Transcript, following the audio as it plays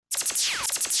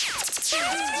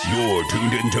You're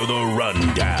tuned into the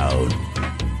Rundown.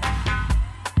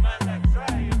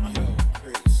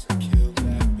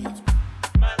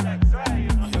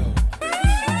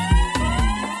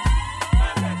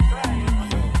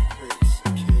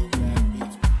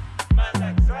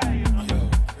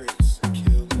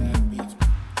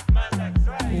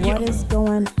 What is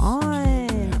going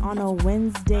on a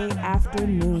Wednesday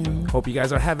afternoon? Hope you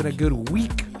guys are having a good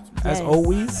week, as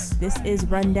always. This is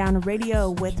Rundown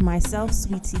Radio with myself,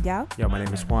 Sweet Seagal. Yo, my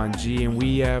name is Juan G, and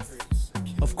we have,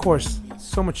 of course,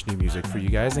 so much new music for you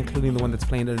guys, including the one that's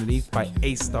playing underneath by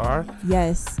A-Star.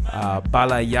 Yes.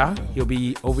 Balaya. He'll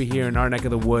be over here in our neck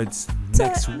of the woods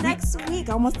next week.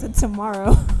 I almost said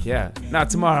tomorrow. Yeah,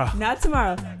 not tomorrow. Not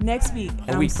tomorrow. Next week.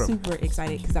 And week I'm from. super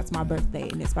excited because that's my birthday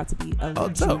and it's about to be a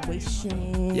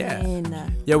situation. Yeah,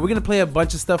 we're going to play a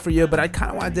bunch of stuff for you, but I kind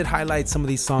of wanted to highlight some of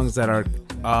these songs that are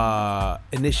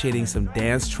initiating some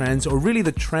dance trends, or really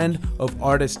the trend of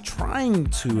artists trying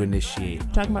to initiate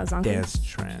Talking about Zonky? dance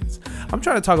trends. I'm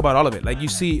trying to talk about all of it. Like you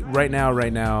see right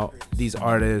now, these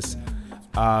artists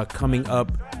coming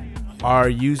up are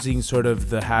using sort of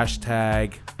the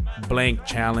hashtag blank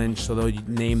challenge. So they'll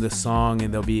name the song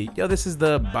and they'll be, yo, this is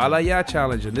the Balaya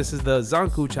challenge, and this is the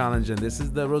Zanku challenge, and this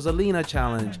is the Rosalina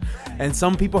challenge. And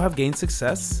some people have gained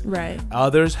success. Right.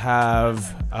 Others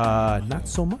have not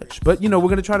so much. But, we're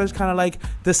going to try to kind of like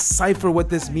decipher what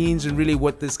this means and really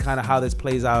what this kind of, how this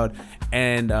plays out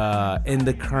and in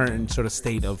the current sort of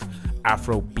state of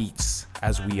Afro beats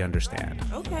as we understand.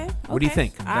 Okay. What do you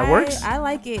think? That works? I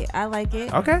like it.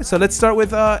 Okay, so let's start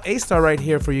with A-Star right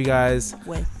here for you guys.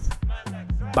 With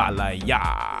Balaya.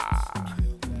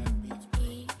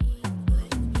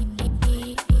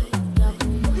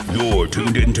 You're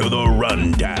tuned into the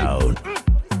Rundown.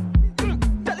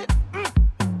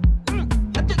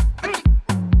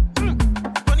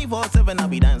 24/7 I'll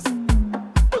be dancing.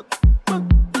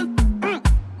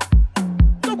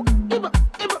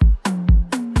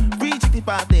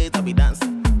 365 days I'll be dancing.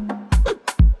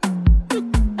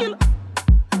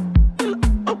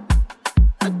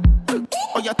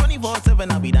 Oh yeah,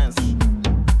 24/7 I'll be dancing.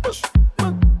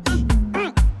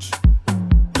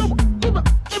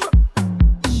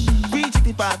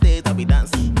 365 days I'll be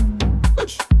dancing.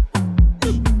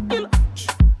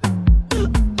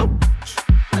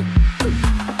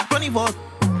 24.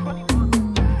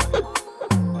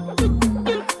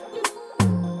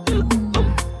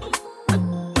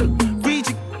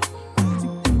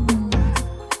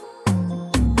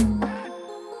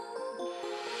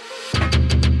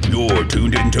 You're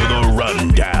tuned into the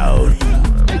Rundown.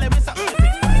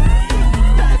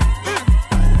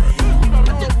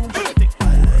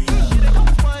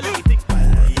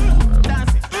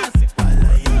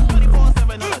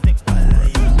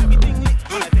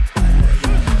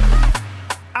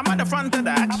 I'm at the front of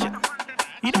the action.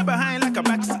 You there behind like a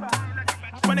backseat.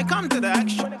 When it comes to the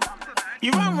action,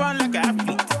 you run like an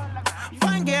athlete.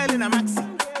 Fine girl in a maxi.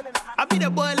 I be the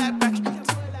boy like Backstreet.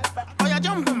 Oh, you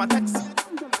jump in my taxi.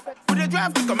 With the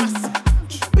drive like a massy.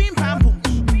 Beam pam boom.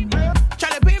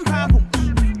 Charlie beam pam boom.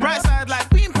 Right side like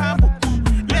beam pam boom.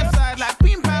 Left side like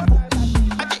beam pam boom.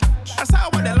 That's how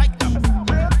I want it like that.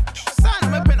 Sign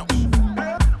of me penno.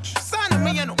 Sign of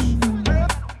me, you know.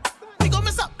 We gon'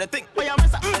 mess up the thing. Oh, yeah,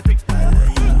 mess up the thing.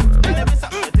 Yeah, mess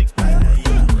up the thing.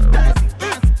 Dancing.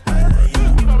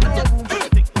 You don't know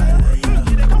everything.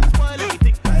 She dey come spoil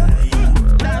everything.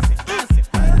 Dancing.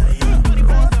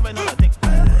 24/7 on the thing.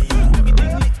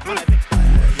 Everything lit on the thing.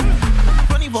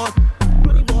 24/7.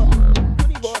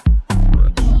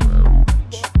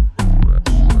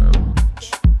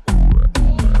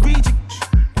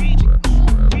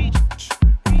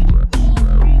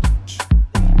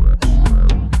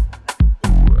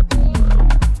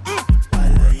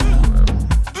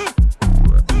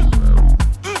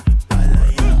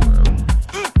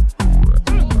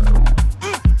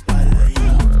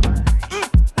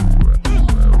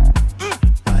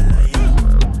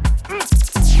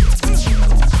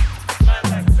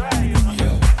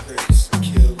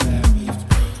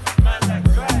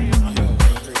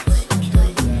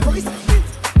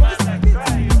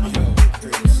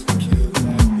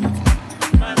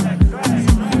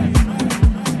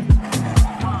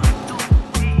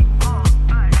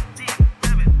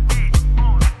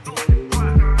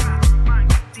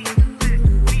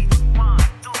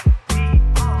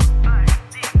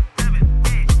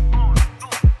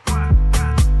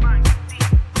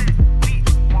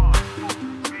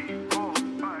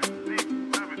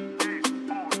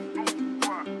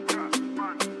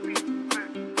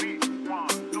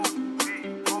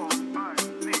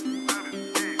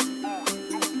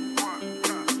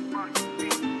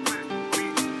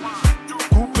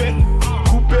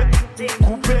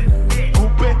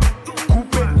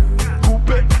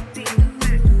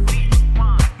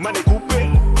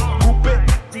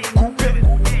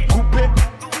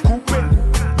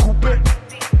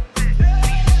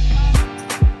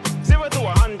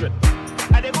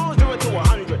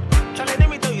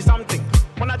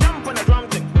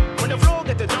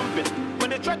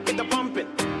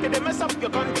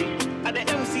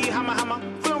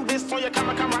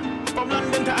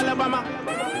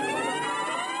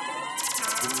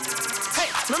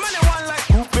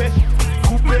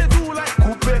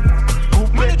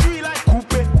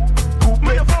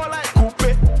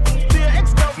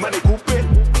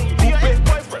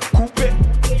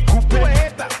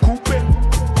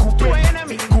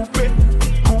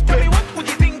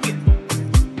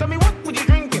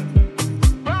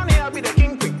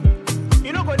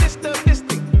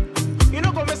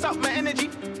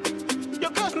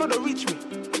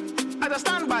 cause I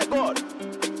stand by God.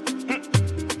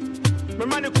 My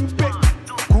money coupe,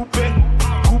 coupe,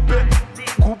 coupe,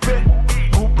 coupe,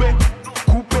 coupe,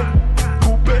 coupe,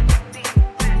 coupe.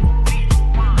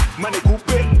 Money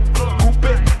coupe,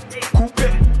 coupe, coupe,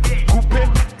 coupe,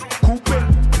 coupe,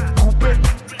 coupe.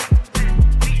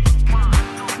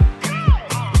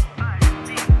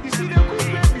 You see the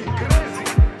coupe be crazy.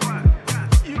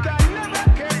 You can never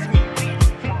catch me.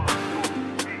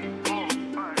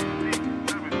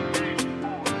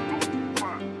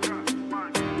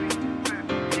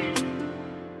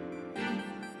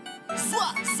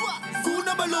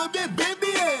 Kuna balobe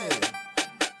baby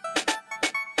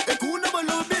e kuna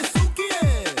balobe suki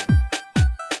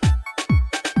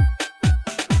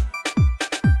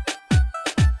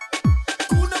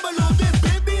kuna balobe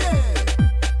baby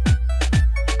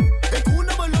e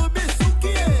kuna balobe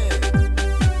suki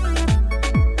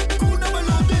kuna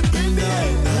balobe baby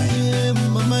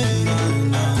mama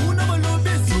kuna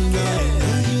balobe suki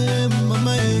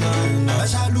mama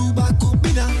bashaluba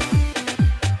kubina.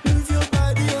 Move your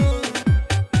body, oh.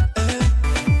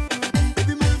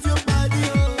 Baby, move your body,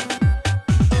 oh.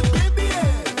 Baby,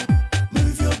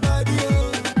 move your body,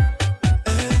 oh.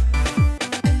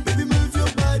 Baby, move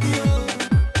your body, oh.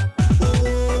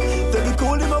 They be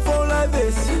calling my phone like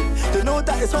this. They know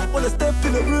that it's hot when I step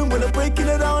in the room, when I'm breaking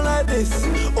it down like this.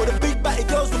 All the big batty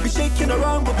girls will be shaking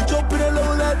around, will be jumping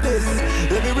along like this.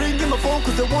 Let me ring in my phone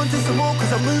cause they wanted some more,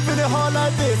 cause I'm moving it hard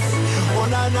like this. Oh,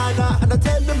 nah, nah, nah, and I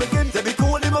tell them again, they be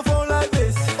calling my phone like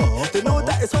this. They know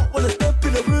that it's hot when I step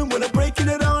in the room, when I'm breaking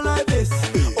it down like this.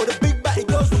 All the big batty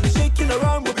girls will be shaking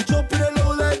around, will be jumping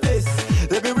along like this.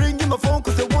 They be ringing my phone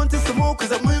cause they wanted some more,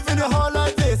 cause I'm moving it hard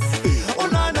like this. Oh,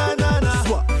 nah, nah, nah, nah.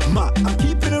 Swat, ma, I'm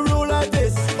keeping it real like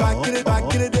this. Back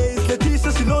in the days,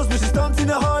 Leticia, she knows me, she's dancing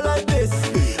it hard like this.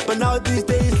 But now these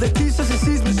days, Leticia, she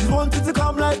sees me, she's wanting to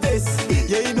come like this.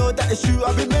 Yeah, you know that it's true,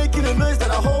 I've been making a noise that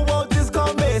the whole world just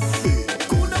can't miss.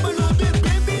 Kuna balobe,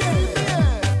 baby,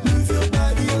 move your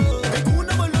body, oh.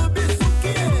 Kuna balobe,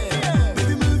 suki,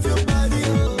 baby, move your body,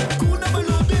 oh. Kuna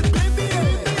balobe, baby,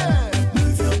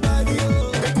 move your body,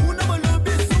 oh. Kuna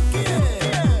balobe, suki,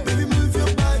 baby, move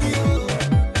your body,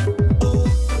 oh.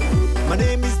 My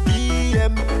name is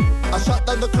BM. I shut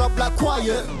down the club like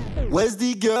quiet. Where's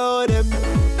the girl them?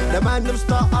 The man them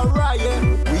start a riot.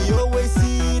 We always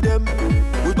see them.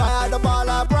 We buy out the bar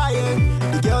like Brian.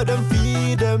 The girl them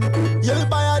feed them. Yeah, we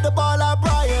buy out the bar like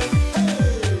Brian.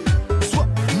 Swap,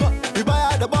 we buy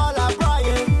out the bar like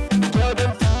Brian. The girl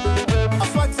them feed them. I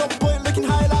swag some point looking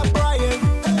high like Brian.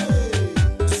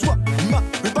 Swap,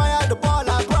 we buy out the bar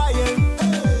like Brian.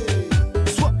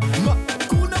 Swap,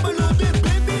 kuna balobe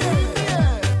baby.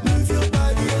 Move your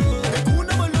body,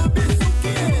 kuna balobe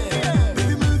suki.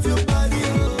 Baby, move your body,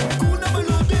 kuna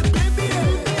balobe baby.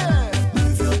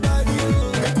 Move your body,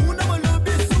 kuna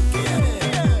balobe suki.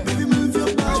 Baby, move your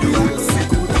body.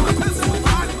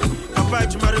 Papai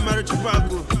te mari te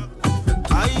pago.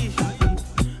 Aí,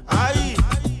 aí,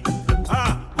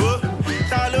 oh.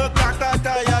 Tá louca,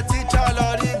 cata e a ticha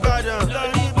lori badan.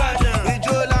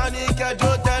 Ijo lani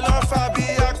kejo telon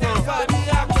Fabiakon.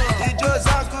 Ijo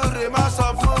zakure ma sọ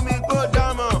fún mi kó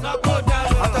dámọ̀.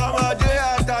 Àtọmọdé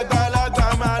àtàgbàlagbà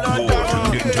máa lọ dámọ̀.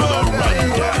 Tuned into the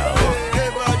rundown.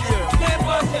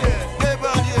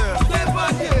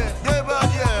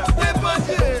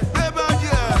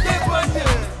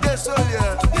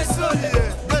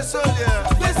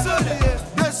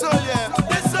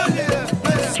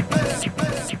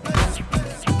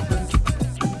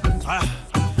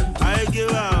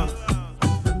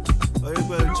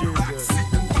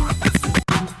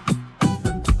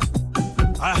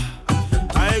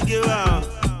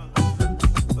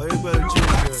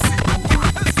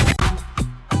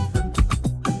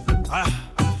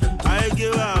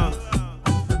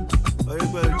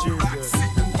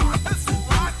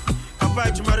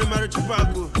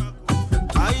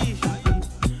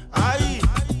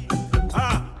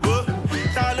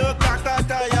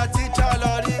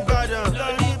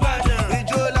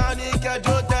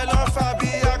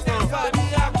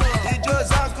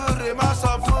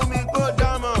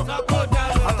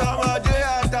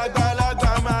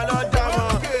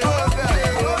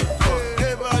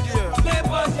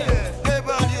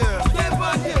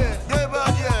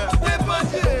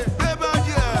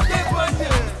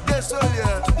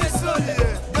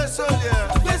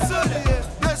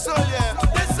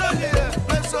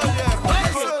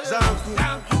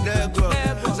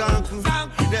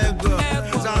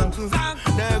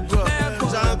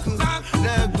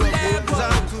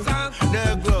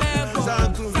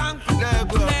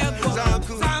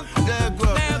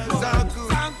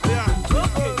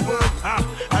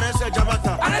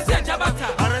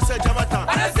 Jabata.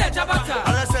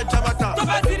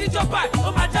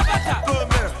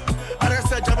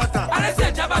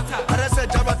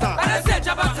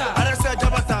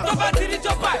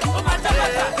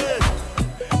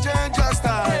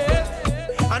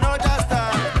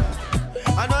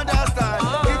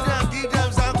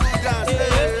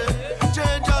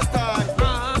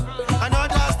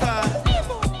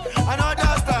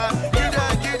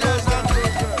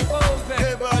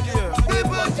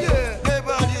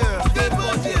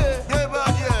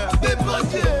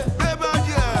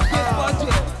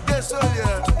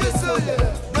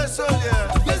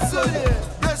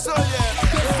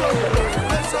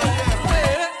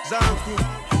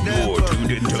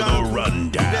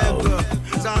 Rundown.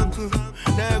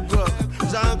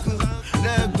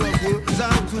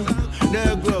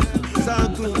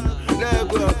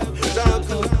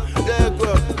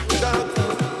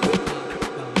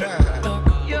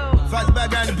 Fast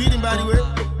bad guy in the beating, by the way.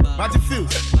 Marty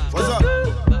Fields, what's up?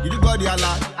 You the body a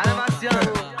lot. I never see you.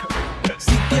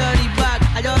 Security bag,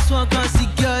 I just want come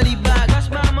security bag. That's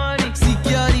my money.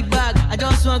 Security bag, I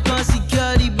just want come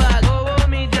security bag.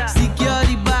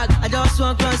 Security bag, I just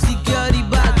want come security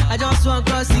bag. I just want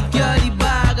come security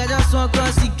bag. I just want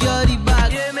come security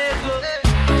bag.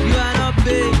 You are not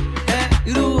paid,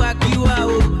 you do what you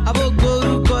are. Abo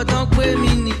go to don't pay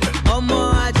me.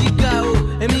 Omo ajika o,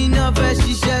 emi na fe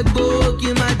ṣiṣẹ́ gbó kí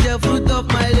n má jẹ fruit of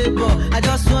my labour. I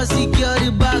just want security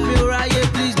bag, me ráyè,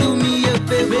 please do me a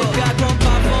favor. Make I come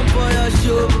perform for your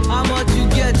show. How much you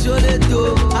get, show the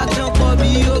dough. Action for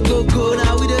me, yo go.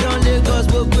 Now we dey run Lagos,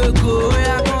 go.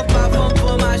 Where I come perform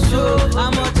for my show.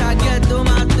 How much I get,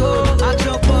 tomato.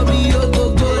 Action for me, yo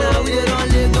go. Now we dey run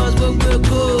Lagos,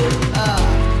 go.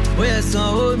 Where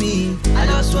some homie, I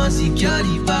just want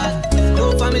security bag.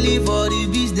 No family for the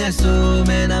business, so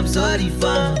man, I'm sorry,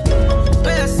 fam.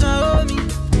 Where some homie,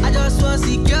 I just want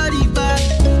security bag.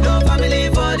 No family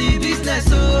for the business,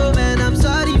 so man, I'm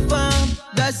sorry, fam.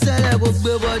 That's all I will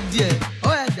be about there.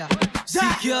 Oh, yeah,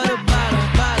 secure the bag.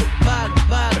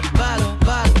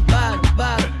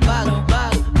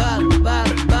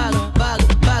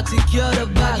 Secure the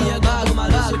bag.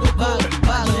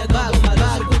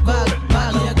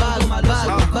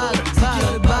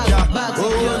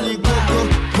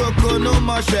 No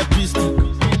more shepist.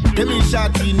 Let me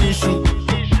shot in issue.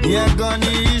 Yeah, gonna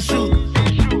issue.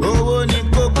 Oh, ni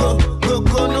coco,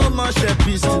 no more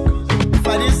shepist. If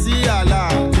I didn't see Allah,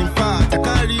 in fact, I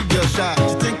can't read your shot.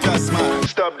 You think you're smart?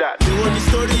 Stop that. The only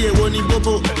story, you only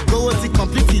bobo. Go what's it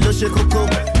completely, no shake coco.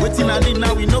 Waiting I need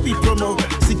now, we no be promo.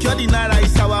 Secure the naira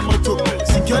is our motto.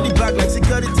 Secure the bag like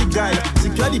security guy.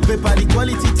 Secure the paper, the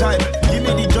quality time. Give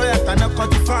me the joy I cannot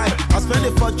quantify. I spend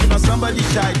a fortune on somebody's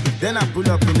side. Then I pull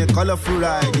up in a colorful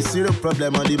ride. The zero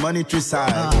problem on the monetary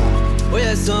side. Oh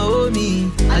yeah, so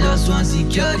homie, I just want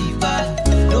security bag.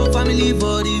 No family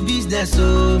for the business,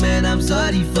 so man, I'm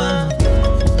sorry, fam.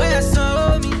 Oh yeah, so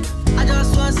homie, I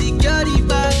just want security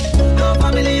bag. No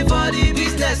family for the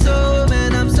business, so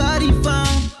man, I'm sorry, fam.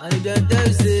 I need to tell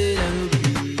you, say,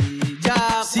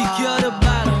 secure the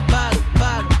bag.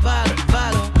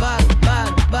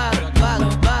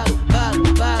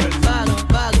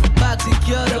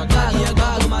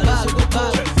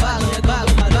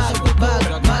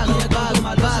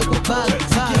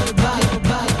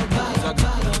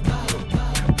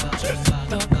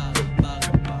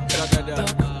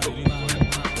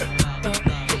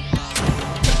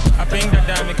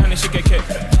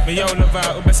 Me yo love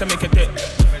out, ou best make a dip.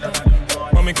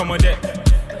 When me come with it,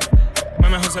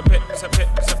 mama who's a pit, it's a pit,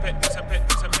 it's a pit, it's a pit,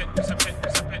 it's a pit, it's a pit,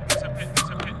 it's a pit, it's a pit, it's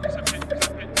a pit, it's a pit, it's a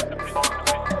pit, it's a pit.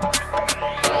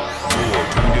 You're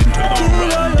tuned into the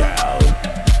Rundown.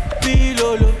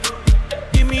 Pilolo,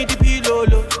 give me the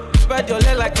pilolo. Spread your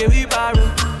leg like a wheelbarrow.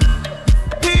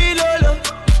 Pilolo,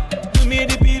 give me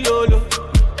the pilolo.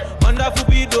 Wonderful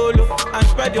pilolo, and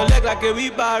spread your leg like a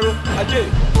wheelbarrow. Ajay.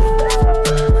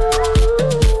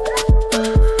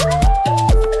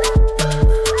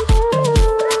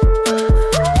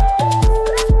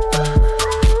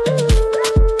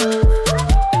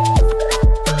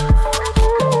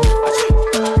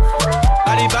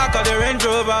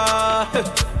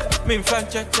 Me fan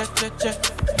cha cha cha cha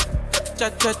cha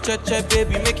cha cha cha,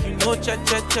 baby, make you know cha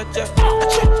cha cha cha.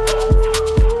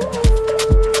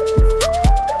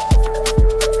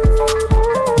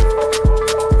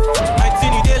 I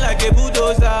see you there like a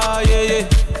bulldozer, yeah.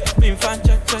 Me fan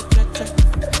cha cha cha cha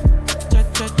cha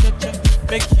cha cha cha,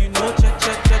 make you know cha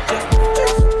cha cha cha.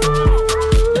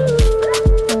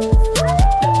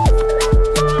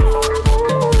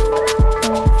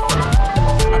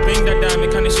 I bring that down, me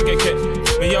kinda shake it.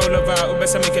 Me yo love out, ou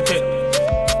best make a tip.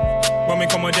 When me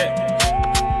come with it,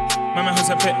 mama who's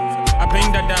a pit. I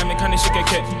bring that down, me kinda shake a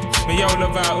kit. Me yo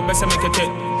love out, ou best make a tip.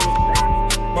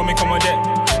 When me come with it,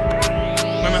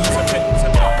 mama who's a pit.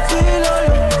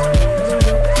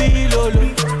 Pilolo,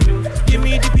 give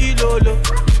me the pilolo.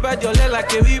 Spread your leg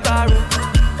like a wheelbarrow.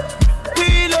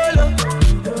 Pilolo,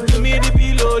 give me the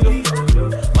pilolo.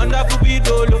 Wonderful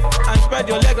pilolo, and spread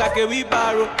your leg like a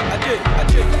wheelbarrow. Ajay.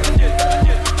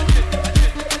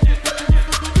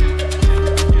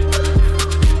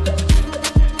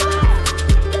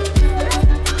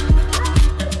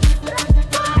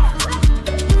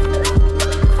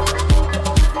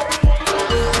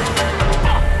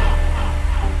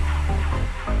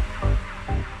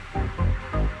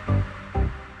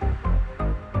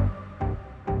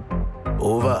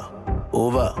 over,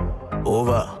 over,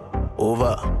 over,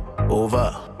 over,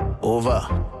 over, over,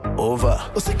 over.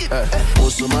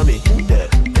 Wosu mami, de,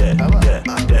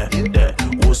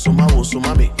 wosu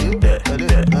mami, de.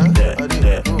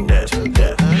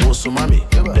 Wosu mami,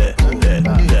 de.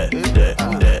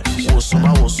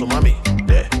 Wosu mami,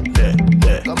 de.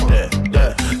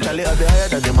 Charlie, I be higher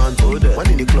than the man told her. When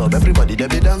in the club, everybody they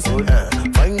be dancing.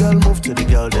 Fine girl, move to the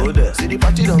girl there. See the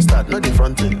party don't start, not the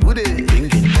front end. Who they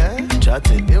thinking?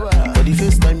 Chatting. For the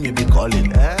first time you be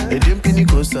calling. A dream pinny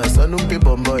coaster, son of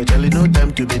paper boy. Charlie, no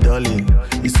time to be darling.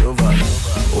 It's over,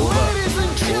 over,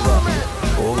 over,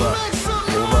 over,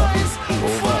 over,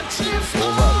 over,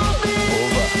 over,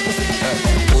 over.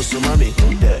 Wosu mami,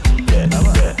 de.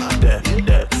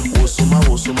 Wosu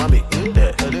mami, de.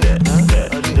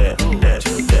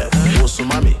 Wosu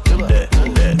mami, de.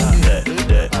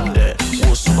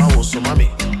 Wosu mami,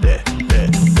 de.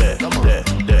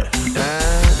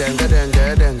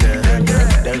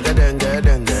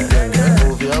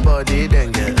 Move your body,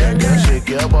 shake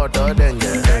your bottom,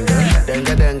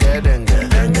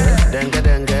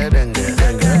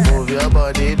 move your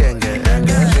body,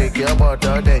 shake your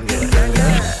bottom,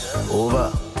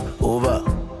 over, over,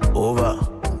 over,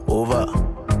 over,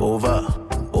 over,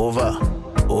 over,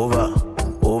 over, over,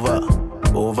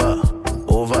 over,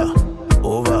 over,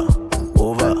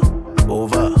 over,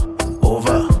 over,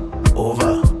 over, over,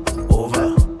 over,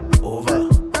 over.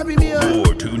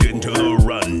 You're tuned into the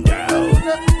rundown.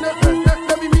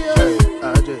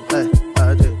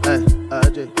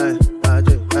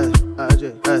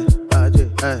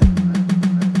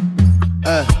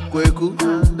 Kweku,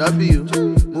 that be you.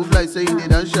 Move like say you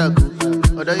did and shaku.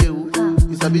 Other you,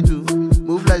 it's a bit too.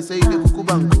 Move like say you did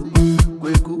kukubanku.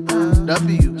 Kweku, that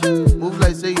be you. Move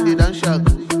like say you did and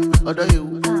shaku. Other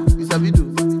you, it's a bit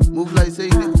too. Move like say you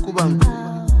did kukubanku.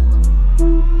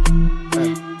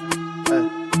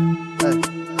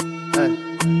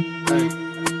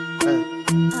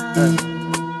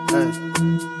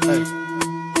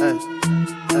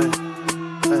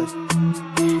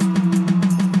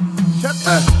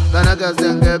 Ghana girls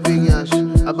then get big yash.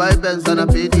 I buy Benz and I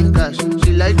pay in cash.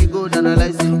 She like the gold and I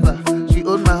like silver. She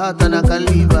own my heart and I can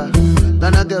leave her.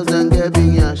 Ghana girls then get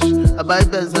big yash. I buy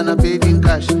Benz and I pay in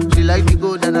cash. She like the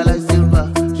gold and I like silver.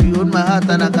 She own my heart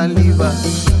and I can leave her.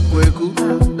 Kweku,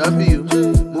 that be you.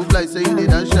 Move like say you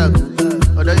did and shaku.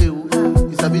 Other you,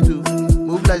 it's a bit too.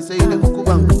 Move like say you did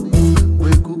kukubanku.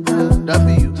 Kweku, that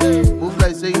be you. Move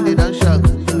like say you did and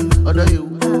shaku. Other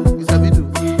you, it's a bit too.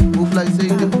 Move like say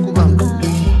you did kukubanku.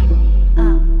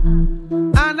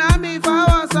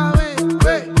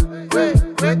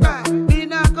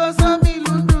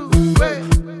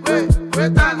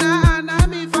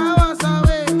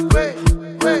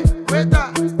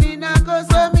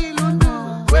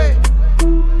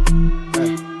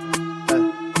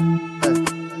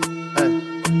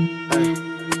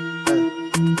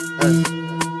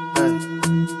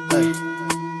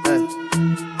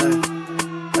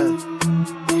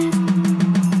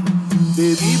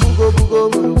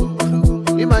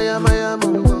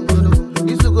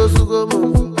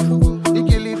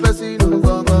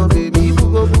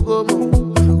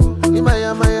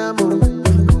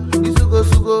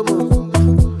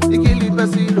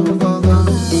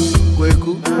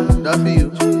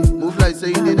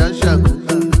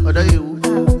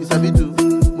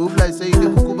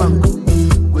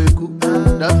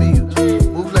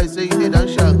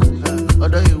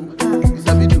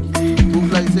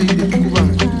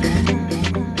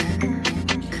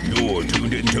 You're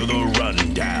tuned into the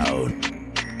rundown.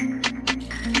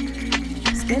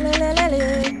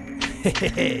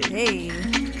 Hey.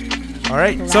 All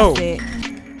right, so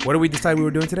what did we decide we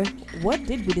were doing today? What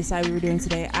did we decide we were doing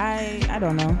today? I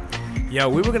don't know. Yeah,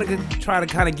 we were gonna try to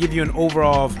kind of give you an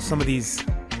overall of some of these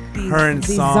current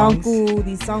songs.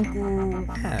 These zonku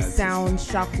sounds,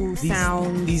 shaku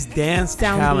sounds. These dance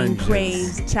sounding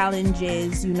challenges.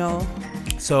 Challenges, you know.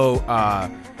 So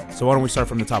why don't we start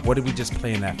from the top? What did we just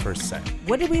play in that first set?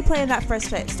 What did we play in that first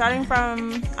set? Starting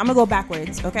from, I'm gonna go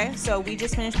backwards, okay? So we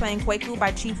just finished playing Kweku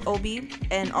by Chief Obi,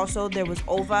 and also there was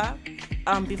Ova.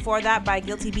 Before that, by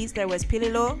Guilty Beats, there was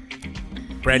Pililo.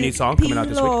 Brand new song coming out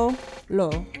this week.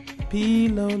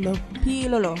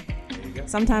 Pilolo.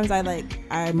 Sometimes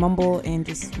I mumble and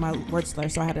just my word slur,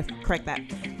 so I had to correct that.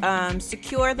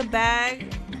 Secure the Bag.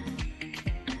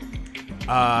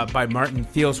 by Martin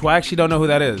Fields, who I actually don't know who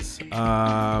that is.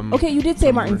 Okay, you did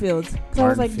say Martin Fields. So I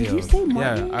was like, Fields. did you say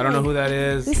Martin? Yeah, I don't know who that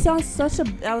is. This sounds such a.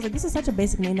 I was like, this is such a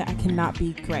basic name that I cannot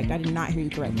be correct. I did not hear you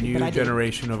correctly. New but I did.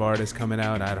 generation of artists coming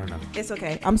out. I don't know. It's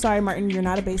okay. I'm sorry, Martin. You're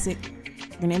not a basic.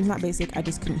 Your name's not basic. I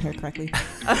just couldn't hear correctly.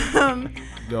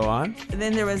 Go on.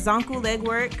 Then there was Zonku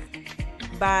Legwork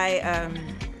by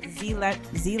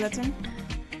Zlatan.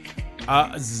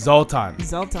 Zoltan.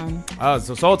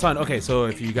 So Zoltan. Okay, so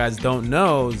if you guys don't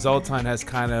know, Zoltan has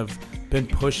kind of been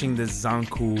pushing this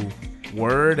Zanku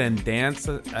word and dance.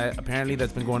 Apparently,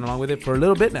 that's been going along with it for a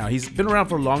little bit now. He's been around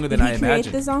for longer than I imagined. Did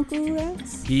he create the Zanku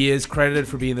dance? He is credited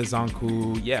for being the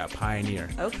Zanku, pioneer.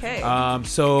 Okay.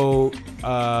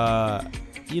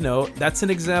 You know, that's an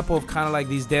example of kind of like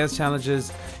these dance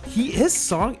challenges. His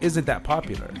song isn't that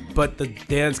popular, but the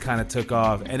dance kind of took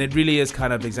off, and it really is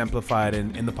kind of exemplified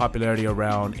in the popularity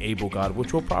around Able God,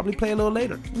 which we'll probably play a little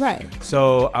later. Right.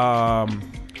 So,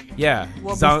 yeah.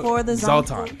 Well, before the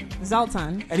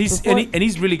Zoltan. And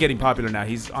he's really getting popular now.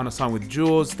 He's on a song with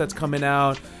Jules that's coming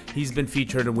out. He's been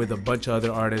featured with a bunch of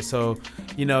other artists. So,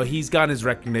 you know, he's gotten his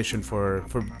recognition for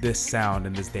this sound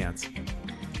and this dance.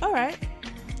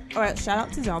 All right, shout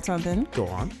out to Zoltan then. Go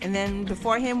on. And then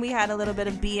before him, we had a little bit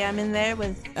of BM in there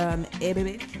with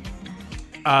Ebebe.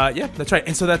 Yeah, that's right.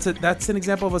 And so that's an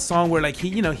example of a song where like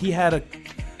he had a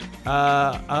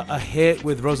hit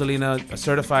with Rosalina, a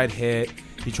certified hit.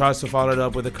 He tries to follow it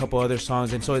up with a couple other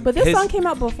songs, and so. But this song came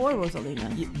out before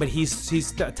Rosalina. But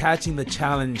he's attaching the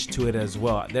challenge to it as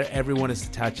well. Everyone is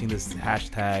attaching this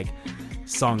hashtag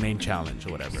song name challenge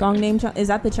or whatever. Song name is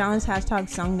that the challenge? Hashtag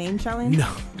song name challenge? No,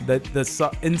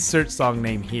 the insert song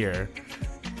name here.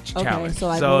 Challenge.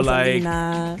 Okay, so like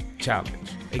challenge.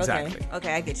 Exactly.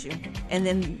 Okay, I get you. And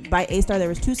then by A-Star, there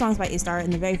was 2 songs by A-Star.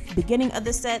 In the very beginning of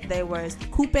the set, there was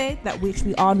Coupe, which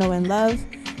we all know and love,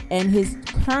 and his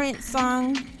current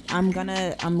song, I'm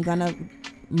gonna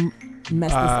mess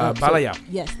this up. Balaya.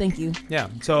 Yes, thank you. Yeah.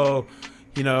 So,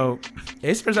 you know,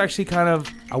 A-Star's actually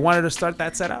I wanted to start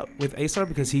that set out with A-Star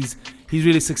because he's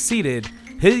really succeeded.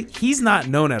 He's not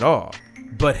known at all,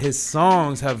 but his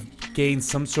songs have gained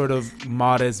some sort of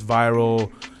modest viral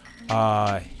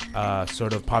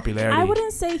sort of popularity. I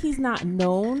wouldn't say he's not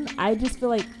known. I just feel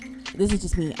like, this is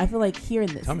just me, I feel like here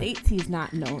in the States he's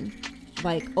not known.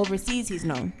 Like overseas he's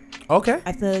known. Okay.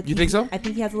 I feel like you think so? I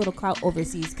think he has a little clout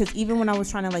overseas, because even when I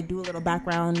was trying to like do a little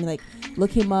background, like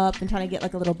look him up and trying to get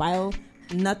like a little bio,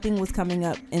 nothing was coming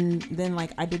up. And then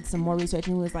like I did some more research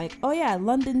and it was like, oh yeah,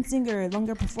 London singer,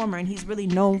 London performer, and he's really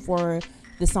known for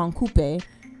the song Coupe.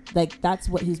 Like that's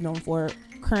what he's known for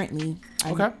currently.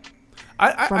 Okay.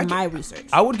 From my research,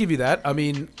 I would give you that. I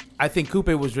mean, I think Coupe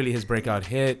was really his breakout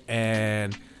hit,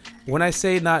 and when I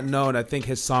say not known, I think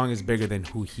his song is bigger than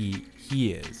who he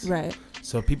is. Right.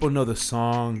 So people know the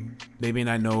song, they may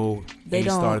not know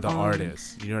A-Star, the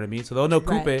artist. You know what I mean? So they'll know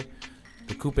Coupe, right,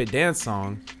 the Coupe dance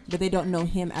song, but they don't know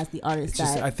him as the artist.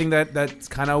 I think that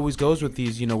kind of always goes with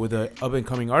these, you know, with the up and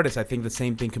coming artists. I think the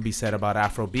same thing can be said about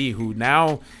Afro B, who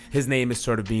now his name is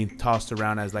sort of being tossed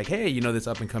around as like, hey, you know, this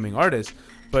up and coming artist,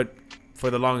 but for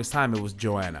the longest time, it was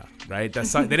Joanna, right? That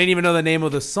song, they didn't even know the name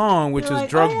of the song, which was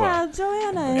Drug Bug. Yeah,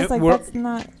 Joanna. And it's like, that's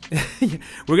not.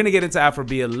 We're going to get into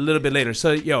Afrobeat a little bit later.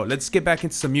 So, let's get back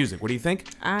into some music. What do you think?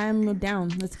 I'm down.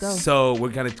 Let's go. So, we're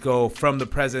going to go from the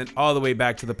present all the way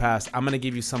back to the past. I'm going to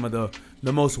give you some of the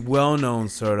most well-known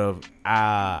sort of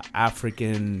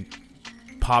African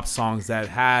pop songs that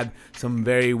had some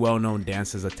very well-known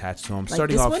dances attached to them. Like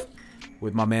starting off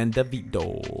with my man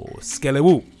Davido,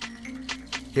 Skelewu.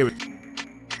 Here we go.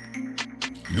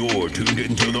 You're tuned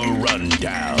into the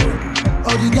rundown.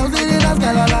 All the girls they dance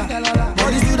galala,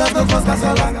 all the students don't cause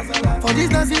casala. For this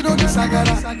dance you don't do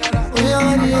shagara. Oh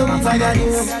yeah, like that,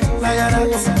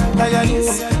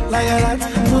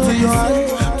 to your hand,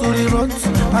 to the front,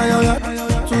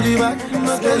 to the back.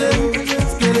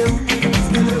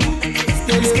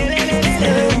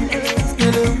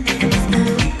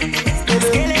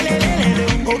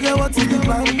 Okay, what's in the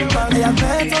plan? I am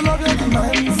meant to love your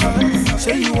demand.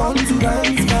 Say you want to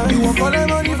dance, you want all the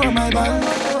money from my band.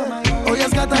 Oh yes,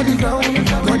 scatter the ground,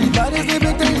 got the baddest they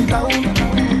been taking down.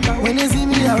 When they see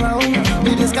me around,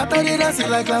 they just scatter the dancing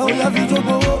like a whole of it.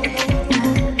 Oh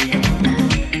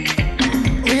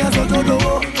yes, oh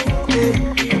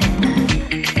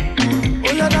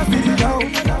yeah, that's the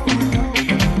ground.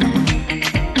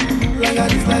 Like a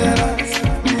this, like a that.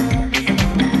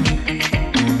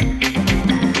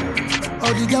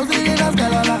 All the girls they dance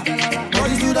galala, all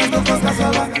the students don't cause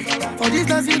casala. For this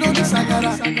dance you don't do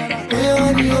shagara. Oh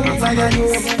yeah, like a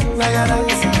this, like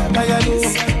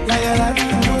a that,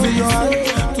 to your hand,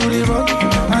 to the front,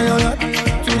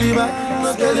 to the back.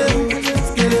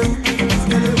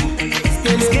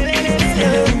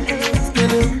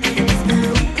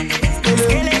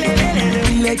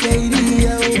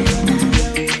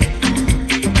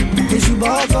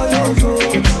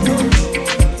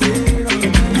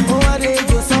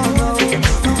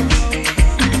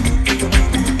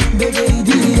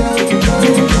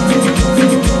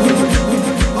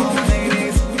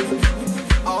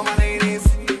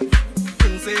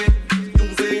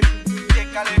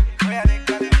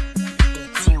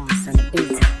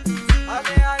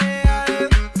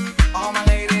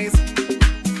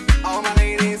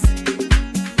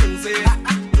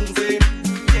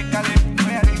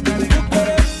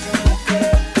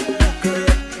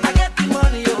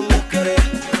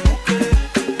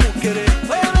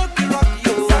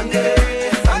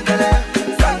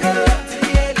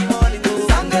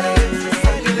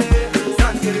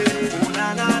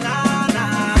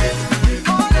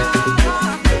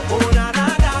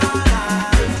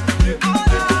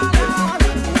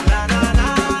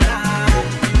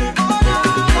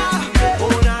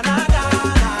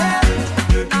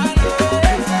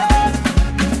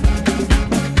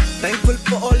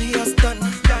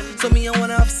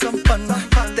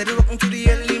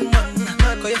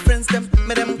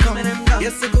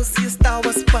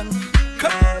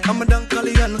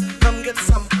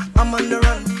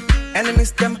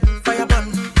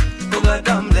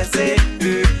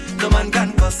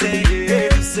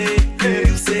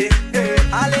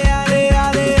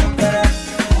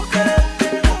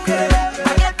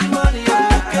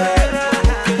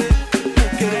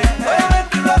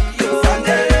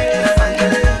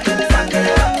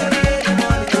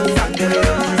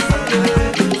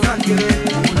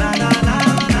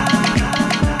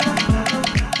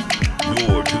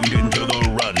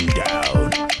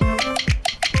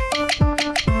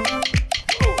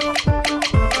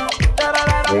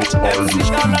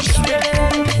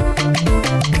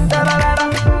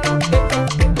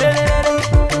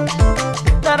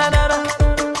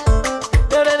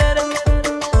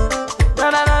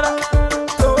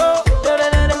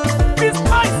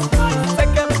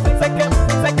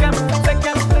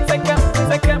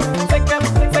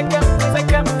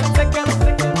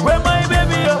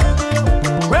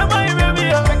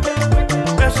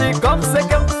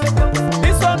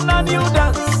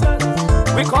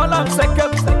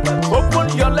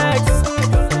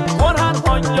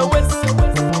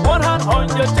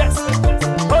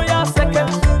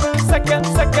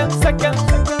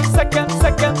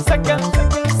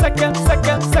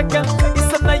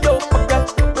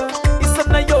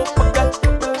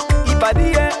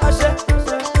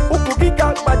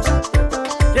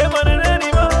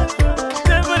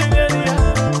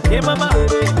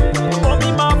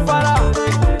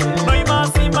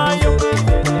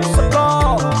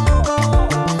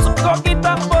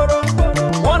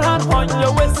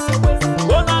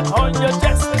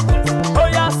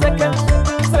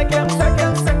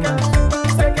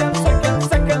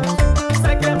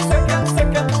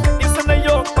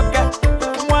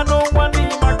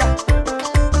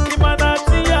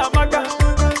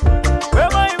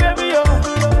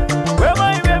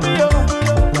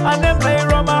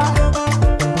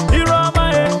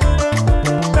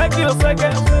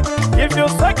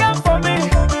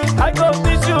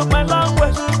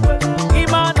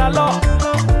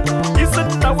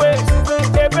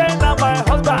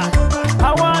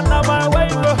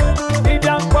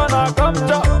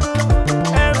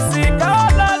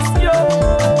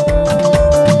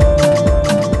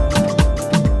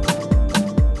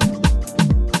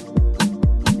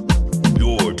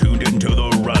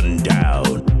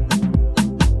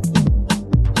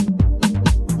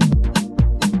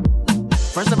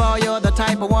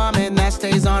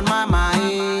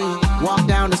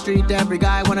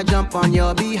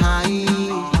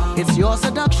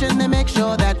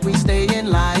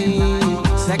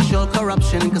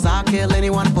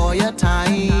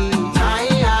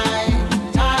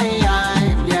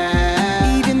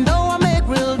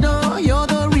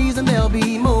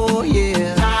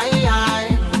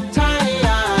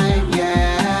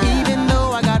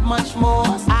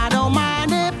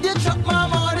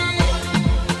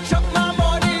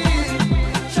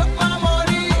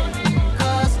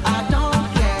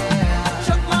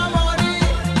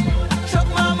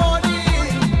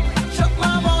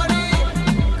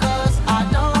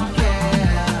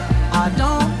 I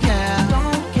don't care.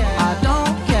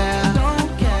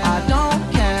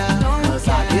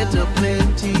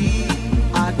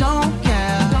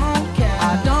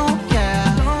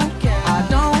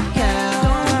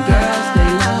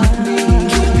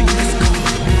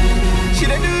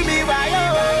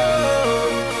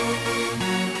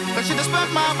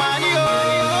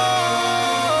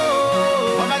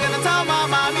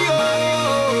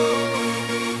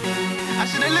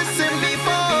 should've listened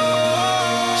before.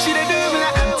 She done do me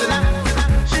like Antenna.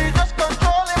 She just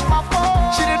controlling my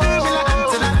phone. She done do me like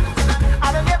Antenna.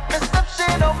 I don't get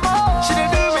perception no more. She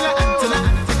done do me like Antenna.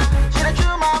 She done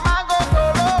chew my mind go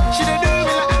solo. She done do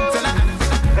me like Antenna.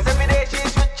 'Cause every day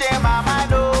she's switching my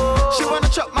mind, oh. She wanna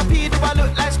chop my pee, do I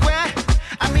look like square?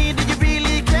 I mean, do you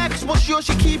really care? 'Cause what's yours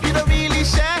she keep, you don't really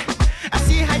share. I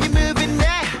see how you moving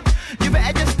there. You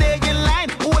better just stay in line.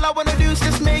 All I wanna do is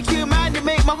just make you mine. You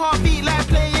make my heart beat like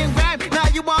playing rhyme. Now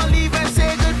you won't leave and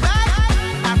say goodbye.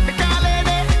 African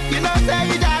lady, you know say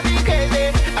you drive me crazy.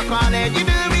 I can't let you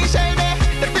do me shady.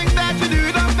 The things that you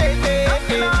do don't faze me.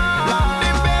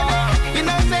 London baby, you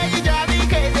know say you drive me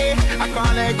crazy. I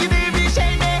can't let you do me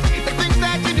shady. The things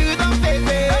that you do don't faze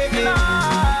me.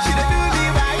 She done do me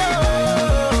right, oh.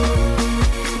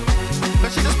 But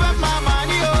she just spent my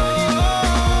money, oh.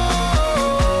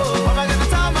 What am I gonna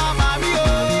tell my mommy, oh?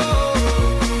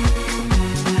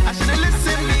 I should've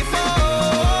listened before.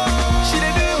 She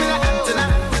done do me like Antenna.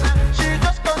 She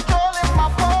just controlling my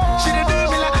phone. She done do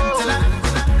me like Antenna.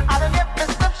 I don't get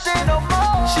perception no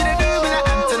more. She done do me like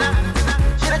Antenna.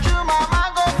 She done chew my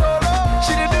mind go solo.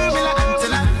 She done do me like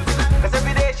Antenna. 'Cause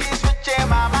every day she's switching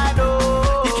my mind,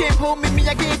 oh. You came home with me,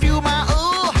 I gave you my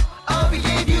ooh. Oh, we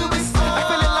gave you a soul. I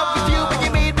fell in love with you, but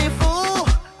you made me fool.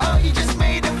 Oh, you just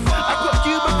made him fall. I put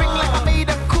you but ring like I made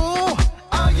him cool.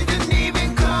 Oh, you didn't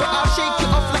even call. But I'll shake you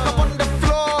off like I'm on the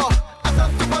floor. I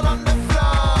thought you were on the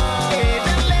floor.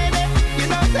 Asian lady, you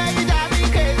know say you drive me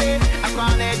crazy. I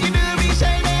can't let you do me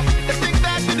shady. The things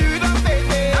that you do don't faze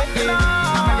me.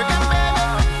 American baby,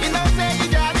 you know say you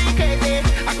drive me crazy.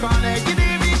 I can't let you do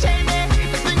me shady.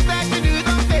 The things that you do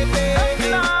don't faze me.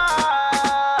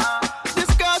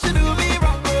 This girl she do me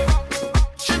wrong, oh.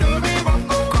 She do me wrong,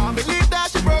 oh. Can't believe that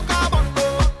she broke our bond, oh.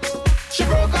 She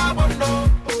broke our bond, oh.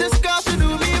 This girl she do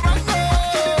me wrong, oh.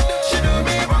 She do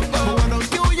me wrong, oh. But when I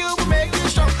kill you, we make you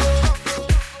strong, oh.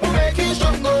 We make you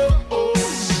strong, oh.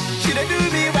 She done do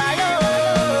me right, oh.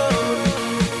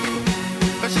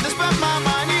 But she just spent my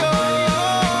money, oh.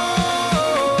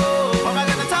 What am I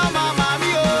gonna tell my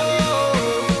mommy, oh?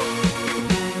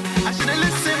 I should've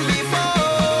listened before.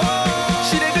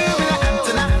 She done do me like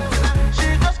Antenna. She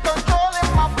just controlling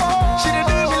my phone. She done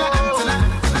do me like Antenna.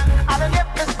 I don't get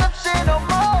perception no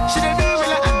more. She done do me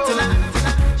like Antenna.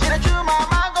 She done chew my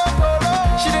mind go solo.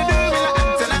 She done do me like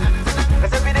Antenna.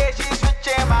 'Cause every day she's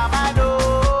switching my mind,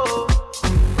 oh.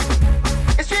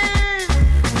 It's she.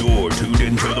 You're tuned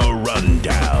into the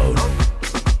rundown.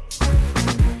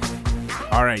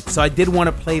 All right, so I did want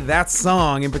to play that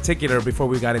song in particular before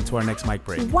we got into our next mic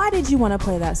break. Why did you want to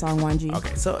play that song, Wanji?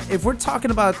 Okay, so if we're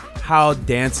talking about how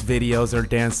dance videos or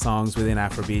dance songs within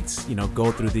Afrobeats, you know,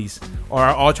 go through these or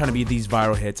are all trying to be these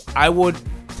viral hits, I would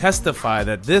testify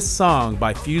that this song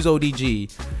by Fuse ODG,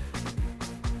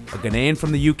 a Ghanaian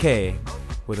from the UK,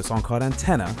 with a song called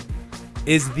Antenna,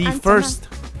 is the Antenna. first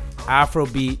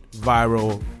Afrobeat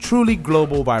viral, truly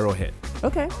global viral hit.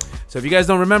 Okay. So if you guys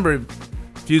don't remember,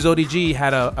 Fuse ODG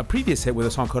had a previous hit with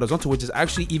a song called Azonto, which is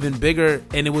actually even bigger,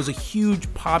 and it was a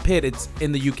huge pop hit. It's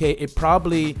in the UK. It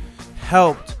probably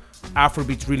helped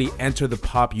Afrobeats really enter the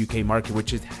pop UK market,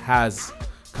 which it has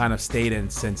kind of stayed in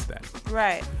since then.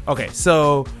 Right. Okay,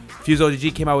 so Fuse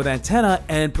ODG came out with Antenna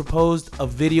and proposed a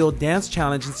video dance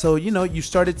challenge. And so, you know, you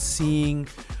started seeing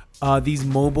these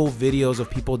mobile videos of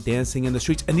people dancing in the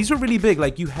streets. And these were really big.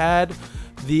 Like, you had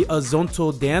the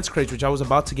Azonto dance craze, which I was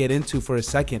about to get into for a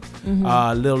second.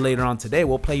 A little later on today,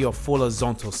 we'll play you a full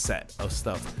Azonto set of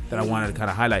stuff that I wanted to kind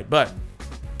of highlight. But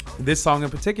this song in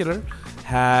particular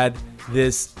had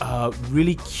this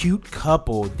really cute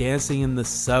couple dancing in the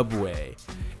subway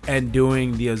and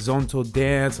doing the Azonto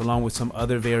dance along with some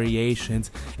other variations.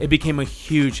 It became a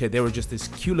huge hit. They were just this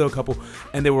cute little couple,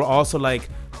 and they were also like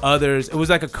others. It was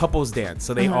like a couples dance.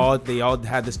 So they all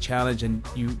had this challenge, and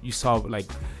you saw, like,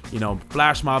 you know,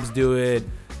 flash mobs do it.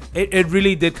 It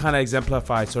really did kind of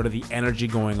exemplify sort of the energy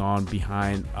going on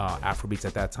behind Afrobeats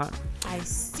at that time. I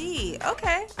see.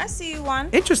 Okay, I see you, Juan.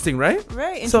 Interesting, right?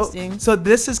 Very interesting. So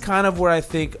this is kind of where I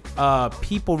think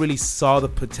people really saw the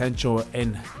potential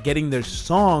in getting their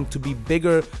song to be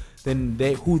bigger than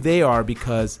who they are,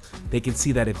 because they can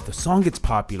see that if the song gets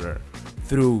popular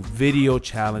through video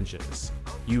challenges,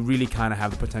 you really kind of have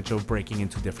the potential of breaking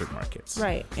into different markets.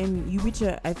 Right, and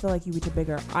I feel like you reach a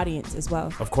bigger audience as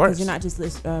well. Of course. Because you're not just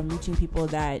reaching people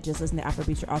that just listen to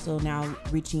Afrobeats, you're also now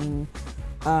reaching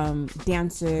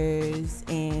dancers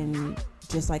and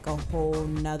just like a whole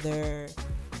nother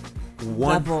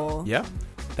level. Yeah,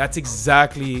 I think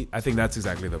that's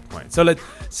exactly the point.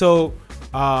 So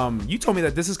You told me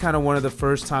that this is kind of one of the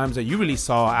first times that you really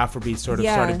saw Afrobeat sort of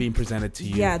started being presented to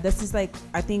you. Yeah, this is like,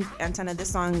 I think, Antenna, this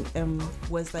song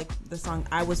was like the song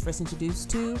I was first introduced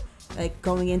to, like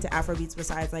going into Afrobeats,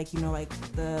 besides like, you know, like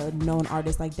the known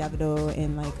artists like Davido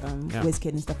and like Wizkid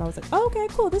and stuff. I was like, oh, okay,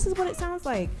 cool, this is what it sounds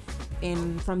like.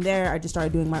 And from there, I just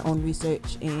started doing my own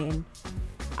research, and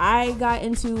I got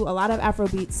into a lot of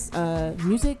Afrobeats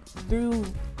music through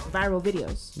viral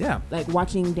videos. Yeah. Like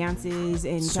watching dances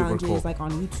and challenges like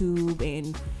on YouTube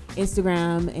and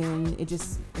Instagram, and it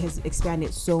just has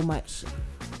expanded so much.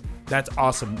 That's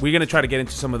awesome. We're gonna try to get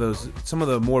into some of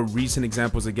the more recent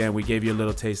examples again. We gave you a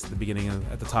little taste at the beginning,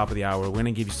 at the top of the hour. We're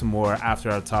gonna give you some more after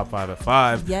our top 5 at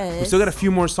 5. Yes. We still got a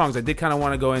few more songs. I did kind of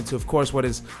want to go into, of course, what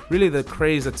is really the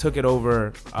craze that took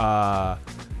over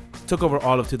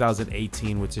all of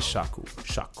 2018, which is Shaku.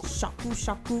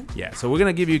 Yeah, so we're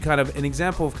gonna give you kind of an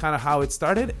example of kind of how it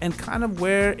started and kind of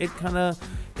where it kind of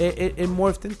it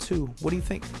morphed into. What do you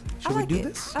think? Should we do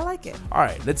this? I like it. All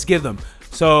right, let's give them.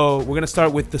 So we're gonna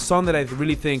start with the song that I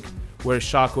really think where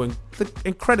Shaku,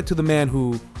 and credit to the man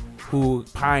who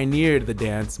pioneered the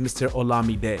dance, Mr.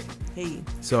 Olamide. Hey.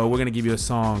 So we're gonna give you a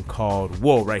song called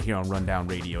 "Whoa" right here on Rundown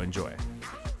Radio. Enjoy.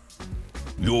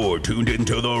 You're tuned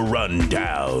into the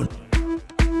Rundown.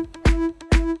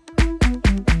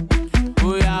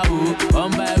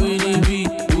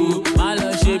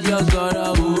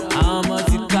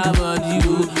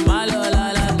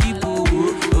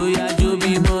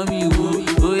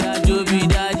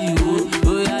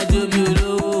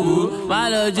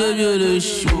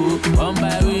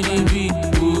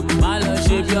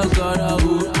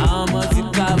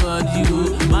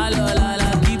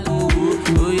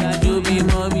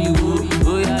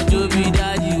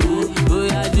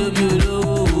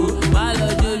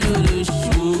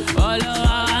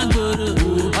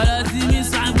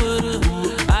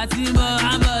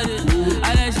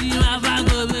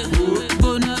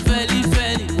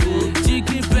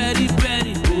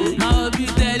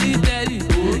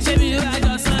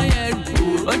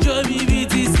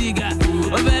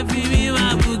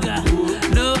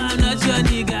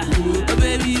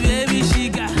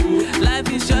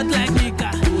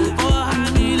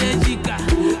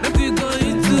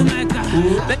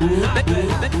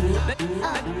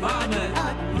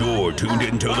 You're tuned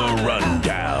into the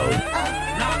Rundown.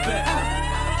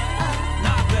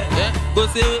 Go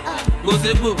say it, go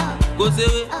say boo, go say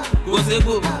it, go say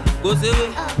boo, go say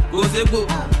it, go say boo,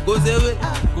 go say it,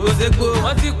 go say boo.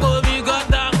 Wọ́n ti po mi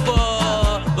gọ́tà pọ̀,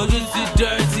 ojú ti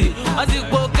dirty. Wọ́n ti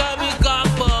po chemical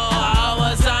pọ̀,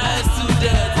 àwọn science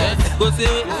students. Go say it,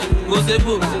 go say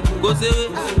boo, go say it,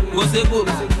 go say boo,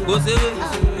 go say it,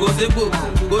 go say boo,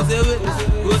 go say it,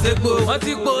 go say boo. Wọ́n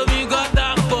ti po mi gọ́tà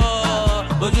pọ̀,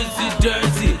 ojú ti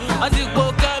dirty. Wọ́n ti po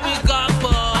chemical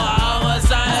pọ̀, àwọn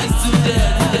science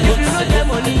students. If you no get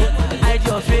money, hide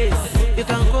your face. You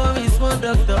can call me small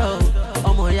doctor.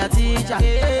 Ọmọ ìyá tíjà.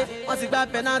 Wọ́n ti gba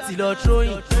penalty lọ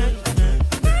throwing.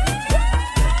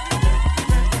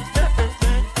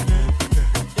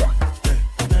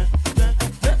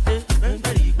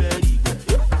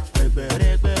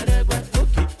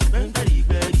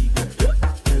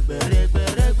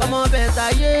 Ọmọ bẹ̀ta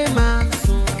yé máa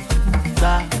sùn.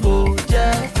 Gbà kó jẹ́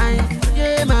àyìn yé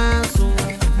máa sùn.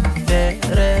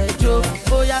 Bẹ̀rẹ̀ jó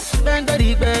bóyá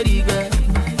gbẹ̀ngbẹ̀rìgbẹ̀rìgbẹ̀.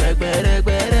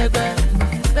 Gbẹ̀gbẹ̀rẹ̀gbẹ̀rẹ̀gbẹ̀.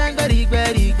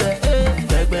 Gbẹ̀ngbẹ̀rìgbẹ̀rìgbẹ̀.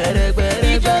 Gbẹ̀gbẹ̀rẹ̀gbẹ̀rẹ̀gbẹ̀.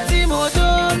 Ìjọ tí mo jó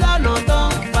lọ́nà tán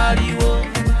pariwo.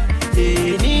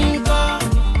 Èní ń kọ́,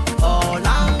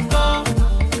 ọ̀la ń kọ́,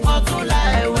 ọ̀túnla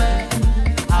ẹ̀wẹ̀.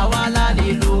 Àwa la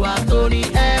nílò àtòrí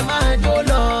ẹ máa jó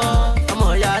lọ. Ọmọ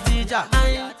ìyá tíjà.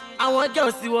 Àwọn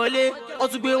girls ti wọlé, wọ́n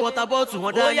tún gbé water bottle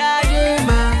wọn dání. Bóyá yé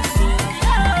máa sùn,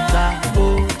 gbà kó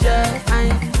jẹ́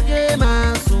àyìn yé máa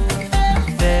sùn.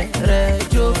 Bẹ̀rẹ̀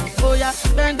jó bóyá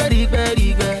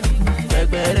gbẹ̀ngbẹ̀rìgbẹ̀rìgbẹ̀.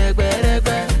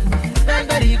 Gbẹ̀gbẹ̀rẹ̀gbẹ̀rẹ̀gbẹ̀.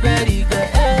 Gbẹ̀ngbẹ̀rìgbẹ̀rìgbẹ̀.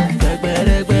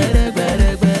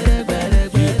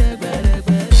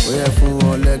 Gbẹ̀gbẹ̀rẹ̀gbẹ̀rẹ̀gbẹ̀rẹ̀gbẹ̀rẹ̀gbẹ̀rẹ̀gbẹ̀rẹ̀gbẹ̀. Ó yẹ fún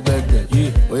wọn lẹ́gbẹ̀gbẹ̀,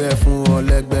 ó yẹ fún wọn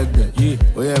lẹ́gbẹ̀gbẹ̀,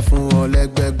 ó yẹ fún wọn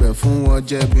lẹ́gbẹ̀gbẹ̀, fún wọn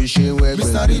jẹ́ bí ṣe wẹ́gbẹ̀.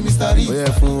 Ó yẹ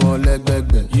fún wọn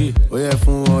lẹ́gbẹ̀gbẹ̀, ó yẹ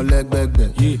fún wọn lẹ́gbẹ̀gbẹ̀,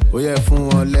 ó yẹ fún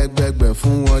wọn lẹ́gbẹ̀gbẹ̀,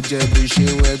 fún wọn jẹ́ bí ṣe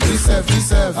wẹ́gbẹ̀.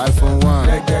 iPhone 1,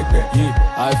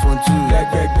 iPhone 2,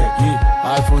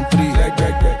 iPhone 3,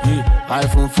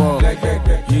 iPhone 4,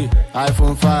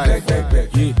 iPhone 5,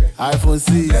 iPhone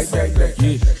 6,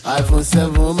 iPhone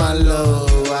 7, my love,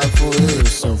 iPhone 8.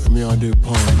 Some for me on the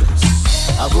ponders.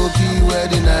 Aboki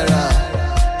wedding naira.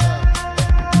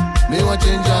 Me want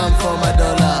change on for my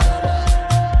dollar.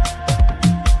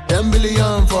 10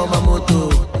 million for my moto.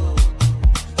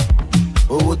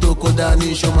 Owó tó kó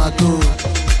dání ṣomato.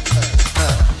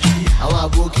 Àwọn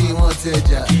àbókí wọn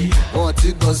tẹjà, wọn ti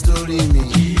gbọ́ sórí mi,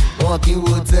 wọn kì í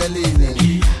wo tẹ́lẹ̀ ni,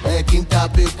 kì í ta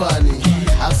pépà ni.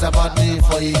 Ask about me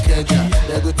for Ikeja,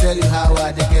 they go tell you how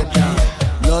I dey get down.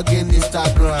 Log in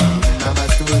Instagram, now my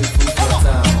story full for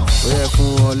town. Oye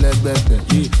fún wọn lẹ́gbẹ̀gbẹ̀,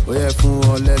 oye fún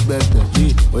wọn lẹ́gbẹ̀gbẹ̀,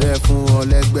 oye fún wọn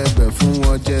lẹ́gbẹ̀gbẹ̀, fún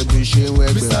wọn jẹ́ bí ṣe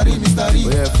wẹ́gbẹ̀.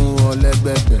 Oye fún wọn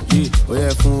lẹ́gbẹ̀gbẹ̀, oye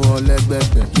fún wọn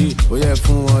lẹ́gbẹ̀gbẹ̀, oye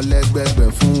fún wọn lẹ́gbẹ̀gbẹ̀,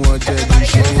 fún wọn jẹ́ bí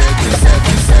ṣe wẹ́gbẹ̀.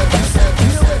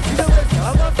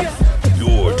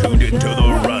 You're tuned into the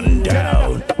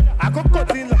rundown.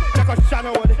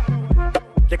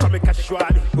 They call me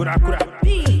casually, kura kura.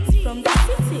 Beats from the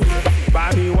city.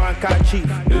 Bami one catchy,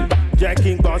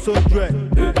 Jacking Gonso dread.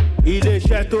 Ile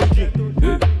Sheto G,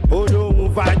 Odo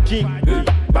Muvajin.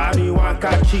 Bami one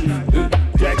catchy,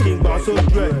 Jacking Gonso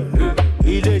dread.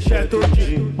 Ile Sheto G,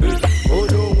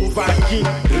 Odo Muvajin.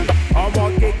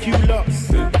 Omo Kekulus,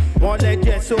 one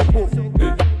legend so cool.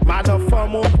 Man of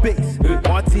form on base,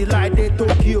 until I de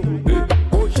Tokyo.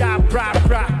 Oja bra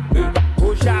bra,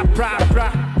 Oja bra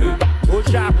bra.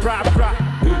 Oja bra bra,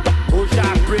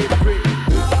 Oja pray pray,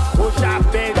 Oja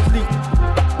Bentley,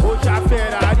 Oja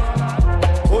Ferrari,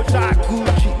 Oja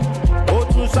Gucci,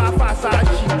 Otusa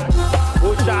Versace,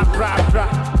 Oja bra bra,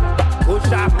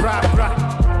 Oja bra bra,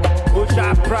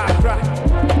 Oja bra bra,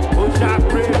 Oja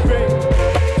pray pray.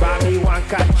 Bami one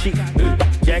catchy,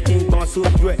 Jacking Gonso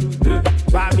dread.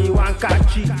 Bami one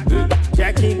catchy,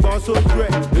 Jacking Gonso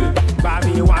dread.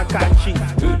 Bami one catchy,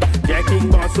 Jacking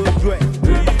Gonso dread.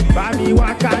 Bami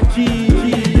Wakaji.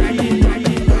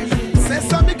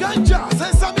 Sesame ganja.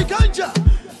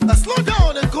 Slow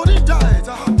down and go in diet.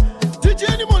 DJ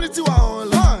any money to our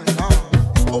online.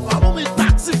 Oh, I'm on me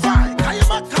taxify. I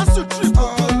am a cancel trip.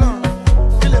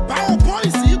 Il est pas en point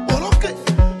ici, bon ok.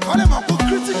 On est ma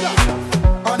critical.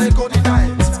 On est go in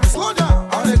diet. Slow down.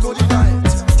 On est go in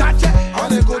diet. Chache. On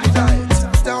est go in diet.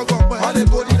 Tell God, on est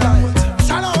go in diet.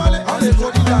 Shalom, on est go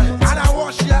in diet. And I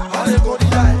wash ya. On est go in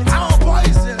diet. Our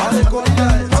boys, on est go in diet.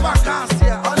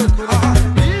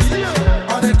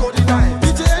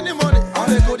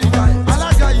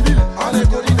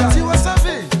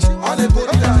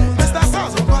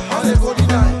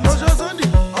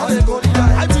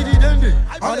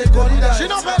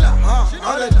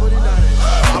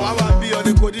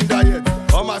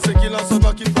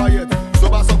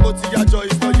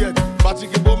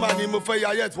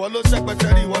 Yet, wọ́n ló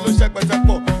ṣẹ́pẹ̀tẹ̀ rí, wọ́n ló ṣẹ́pẹ̀tẹ̀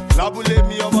pọ̀. Lábúlé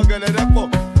mi ọmọ gẹ̀lẹ́dẹ́ pọ̀.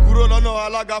 Kúrò lọ́nà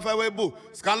alága fẹ́wé bò.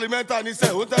 Scalimenta ní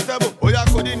sẹ́, ó tẹ́tẹ́ bò. Ó yá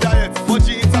coding diet, 4G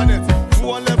internet. Fún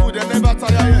wọn level, they never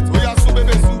tire yet. Ó yá sún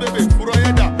bébè, kúrò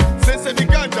yẹn dà. Sẹ́sẹ̀ mi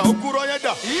ganja, ó kúrò yẹn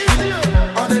dà.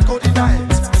 On est coding diet,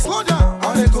 slow down.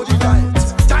 On est coding diet,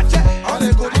 chache. On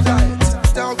est coding diet,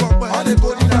 tell God boy. On est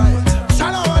coding diet,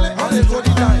 shalom on est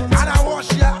coding diet. And I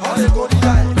wash ya, on est coding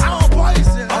diet. Our boys,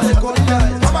 on est coding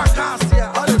diet. I'm a cast ya,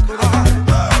 on est coding diet.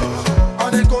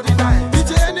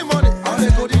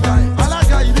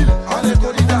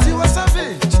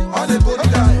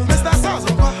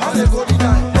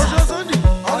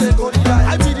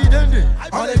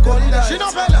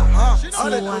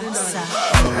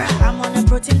 I'm on a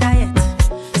protein diet.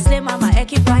 Slay mama,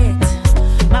 keep quiet.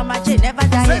 Mama J never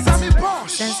diet.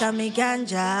 Sesame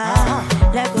ganja.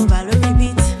 Let go value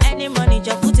repeat. Any money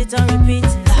just put it on repeat.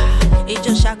 It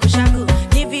just shaku shaku.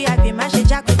 Ni VIP mashi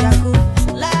jaku jaku.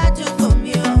 La du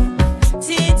komio,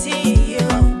 titi yo.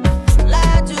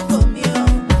 La du komio,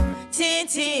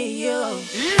 titi yo.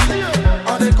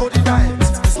 On est coding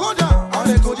diet. Slow down. On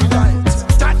est coding diet.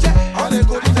 Chache. On est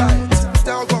coding diet.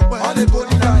 Tell God boy. On est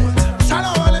coding diet.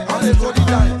 Shalom on est coding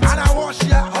diet. And I wash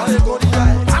ya. On est coding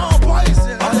diet. Our boys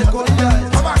on est coding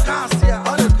diet. I'm a cast ya.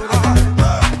 On est coding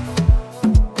diet.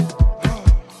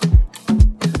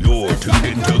 You're tuned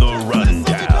into the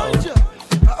rundown.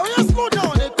 Oh yeah, slow down.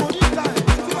 On est coding diet.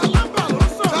 Tu vas l'emballer.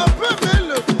 Ça peut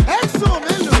mêler. Exo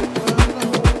mêler.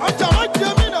 On t'a pas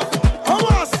terminé. On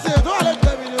va se dans les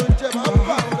terminer. On t'a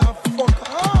pas fuck.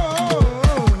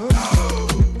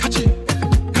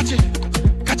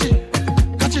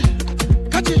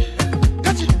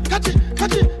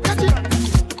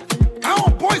 Our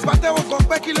boys back there won't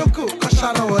back in loco.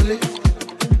 Ashana wale.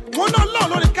 One on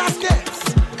low on the caskets.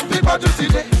 People do see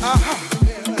it. Aha.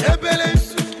 Ebele.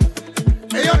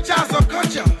 Et your chance of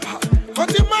culture. Quand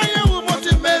tu m'as ou mon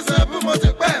tu mets un peu mon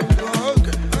tu paies.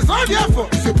 C'est ça bien fort.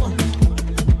 C'est pas.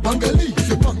 Bangali,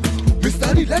 c'est pas.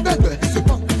 Mystery, les bébés, c'est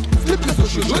pas. Flip les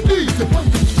sociaux, je dis, c'est pas.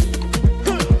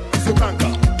 C'est pas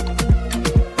encore.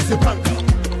 C'est pas encore.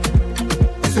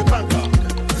 C'est pas encore.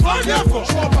 C'est pas bien fort.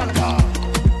 Je vois pas encore.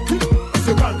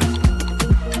 C'est pas encore.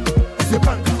 C'est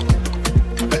pas encore.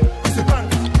 C'est pas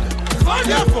encore. C'est pas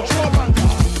bien fort. Je vois pas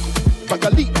encore.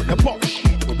 Bangali on the Porsche,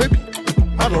 oh baby,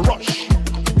 I'm a rush.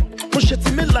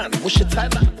 Milan, mo ṣe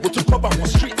Thailand, mo tún cover wọn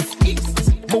streets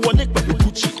east. Mo wọlé pẹ̀lú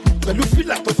Gucci, pẹ̀lú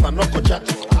fìlà tó fànà kọjá.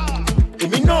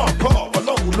 Èmi náà kọ́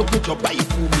Ọlọ́run ló péjọba yìí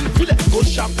fún mi. Fílẹ̀ ó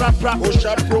ṣá prapra, ó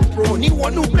ṣá propro.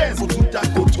 Oníwọ̀nù bẹ́ẹ̀ mo tún dá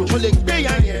kòtò. Mo lè gbé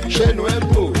ya yẹn, ṣe nu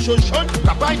ẹ̀bù. Ṣoṣo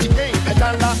bàbá ìdílé ẹ̀dá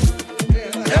ńlá.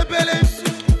 Ebele nsu,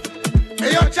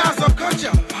 èyàn Charles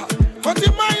Okocha. Mo ti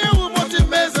máa yẹ wo, mo ti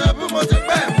mẹ́sẹ̀ bú, mo ti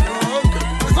pẹ́.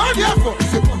 Sọ́ọ̀dì ẹ̀fọ́,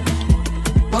 c'est pas.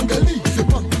 Bangali, c'est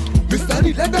pas. Mr.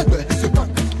 Lee, lẹ́gbẹ̀gbẹ̀, c'est pas.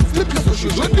 Flip your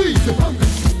social, je dis, c'est pas.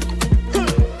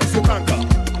 C'est pas encore.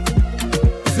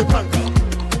 C'est pas encore.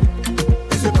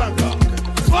 C'est pas encore.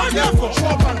 Sọ́ọ̀dì ẹ̀fọ́, je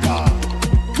vois pas encore.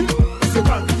 C'est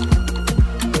pas encore.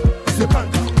 C'est pas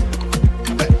encore.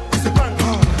 C'est pas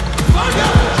encore. Sọ́ọ̀dì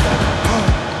ẹ̀fọ́.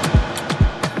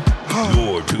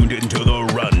 You're tuned into the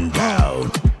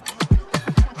rundown.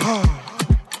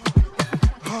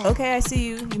 Okay, I see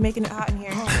you. You're making it hot in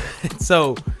here.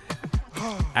 So,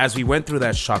 as we went through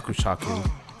that shaku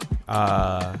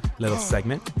little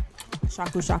segment,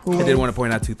 Shaku. I did want to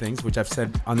point out two things, which I've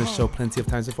said on this show plenty of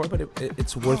times before, but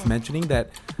it's worth mentioning that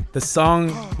the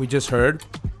song we just heard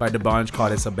by D'banj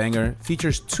called It's a Banger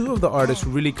features two of the artists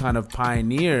who really kind of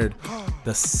pioneered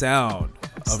the sound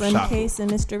of Slim shaku. Case and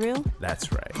Mr. Real?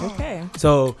 That's right. Okay.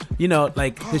 So, you know,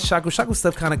 like the shaku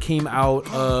stuff kind of came out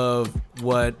of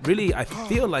what really I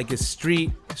feel like is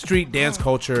street dance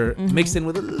culture mixed in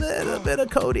with a little bit of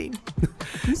coding.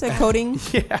 You said coding?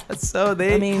 Yeah. So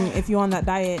I mean, if you're on that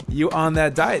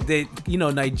diet. They, you know,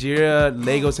 Nigeria,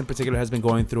 Lagos in particular, has been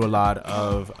going through a lot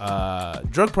of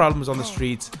drug problems on the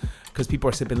streets because people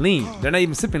are sipping lean. They're not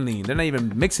even sipping lean. They're not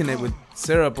even mixing it with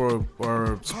syrup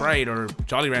or Sprite or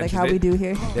Jolly Ranchers. Like how we do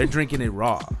here. They're drinking it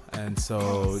raw. And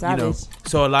so, Savage. you know,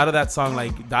 so a lot of that song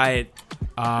like Diet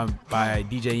by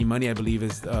DJ E-Money, I believe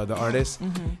is the artist,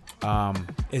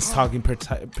 is talking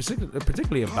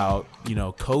particularly about, you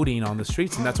know, codeine on the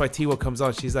streets. And that's why Tiwa comes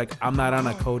on. She's like, I'm not on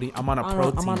a codeine. I'm on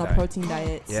a protein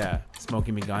diet. Yeah.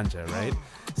 Smoking me ganja, right?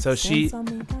 So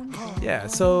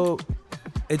so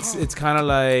it's kind of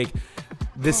like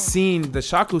this scene, the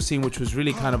shaku scene, which was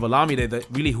really kind of Olamide, that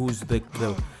really who's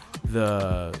the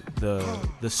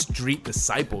street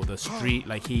disciple, the street,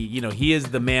 like he is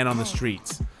the man on the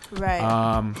streets. Right.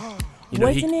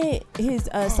 Wasn't it his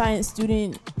science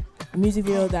student music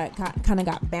video that kind of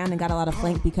got banned and got a lot of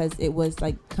flank because it was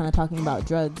like kind of talking about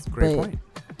drugs? Great point.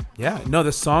 Yeah, no,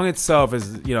 the song itself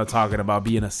is, you know, talking about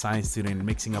being a science student and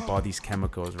mixing up all these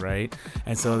chemicals, right?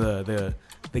 And so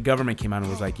the government came out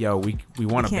and was like, yo, we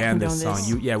want to ban this song.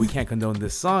 We can't condone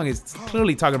this song. It's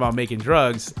clearly talking about making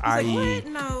drugs, i.e.,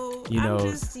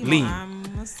 lean.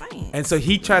 And so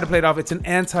he tried to play it off. It's an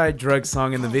anti-drug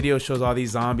song, and the video shows all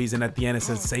these zombies, and at the end it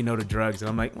says, say no to drugs. And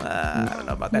I'm like, I don't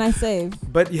know about that. Nice save.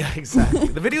 But yeah, exactly.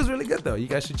 The video is really good, though. You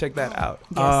guys should check that out.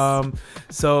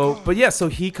 Yes. So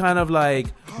he kind of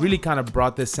like really kind of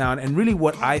brought this sound, and really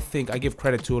what I think I give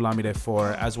credit to Olamide for,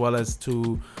 as well as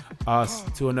to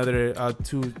another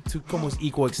to almost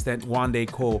equal extent Wande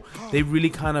Cole. They really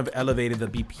kind of elevated the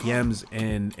BPMs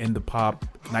in the pop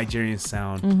Nigerian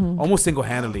sound almost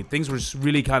single-handedly. Things were just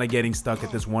really kind of getting stuck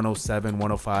at this 107,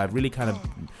 105, really kind of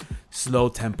slow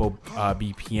tempo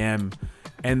BPM.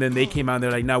 And then they came out and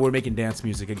they're like, now we're making dance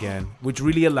music again, which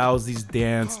really allows these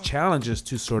dance challenges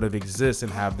to sort of exist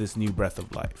and have this new breath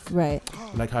of life. Right.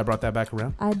 You like how I brought that back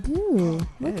around? I do.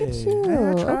 Look at you.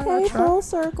 I try. Full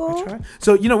circle.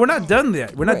 So, you know, we're not done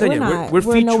yet. We're not done yet.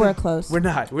 We're nowhere close. We're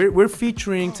not. We're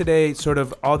featuring today sort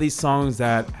of all these songs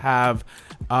that have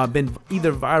been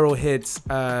either viral hits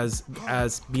as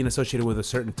being associated with a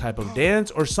certain type of dance,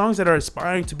 or songs that are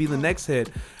aspiring to be the next hit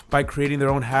by creating their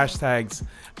own hashtags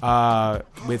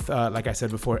with, like I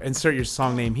said before, insert your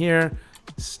song name here,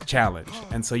 challenge.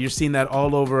 And so you're seeing that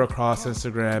all over across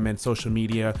Instagram and social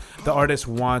media. The artists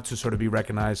want to sort of be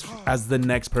recognized as the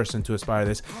next person to aspire to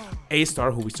this.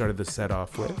 A-Star, who we started the set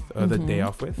off with, the day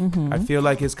off with, I feel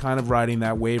like is kind of riding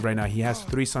that wave right now. He has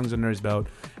 3 songs under his belt.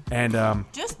 And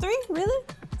just 3? Really?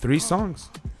 3 songs.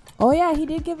 Oh yeah, he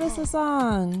did give us a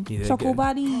song.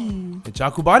 Chakubadi.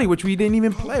 Chakubadi, which we didn't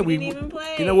even play. We didn't even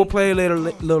play. You know, we'll play a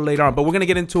little later on. But we're gonna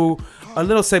get into a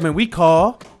little segment we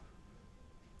call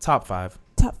Top 5.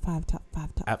 Top 5.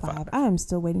 I am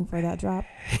still waiting for that drop.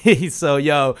 So,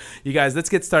 yo, you guys, let's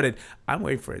get started. I'm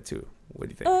waiting for it too. What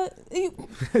do you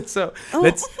think? So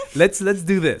let's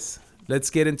do this. Let's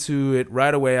get into it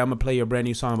right away. I'm gonna play you a brand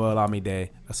new song by Olamide,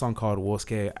 a song called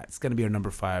Woske. It's gonna be our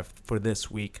number 5 for this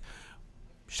week.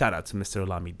 Shout out to Mr.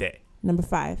 Olamide. Number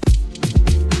 5.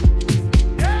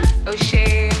 Oh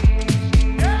shit.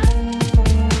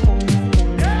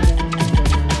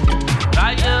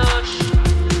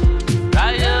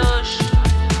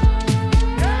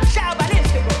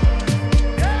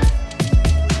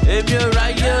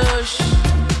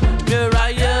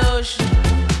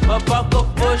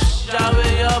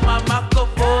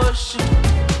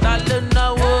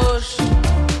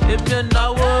 me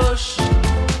no wash.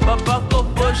 Papa go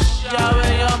push, yeah,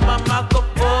 when your mama go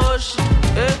push.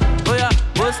 Oh yeah,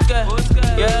 what's that?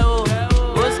 Yeah, oh,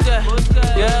 what's that?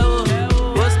 Yeah, oh,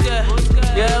 what's that?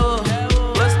 Yeah, oh,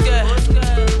 what's that?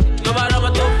 Nobody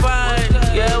want to find.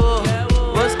 Yeah, oh,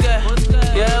 what's that?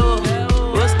 Yeah, oh,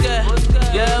 what's that?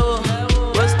 Yeah, oh,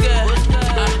 what's that?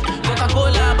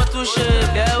 Coca-Cola, but too shit.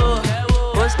 Yeah, oh,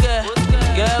 what's that?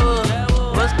 Yeah, oh,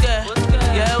 what's that?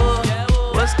 Yeah, oh,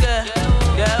 what's that?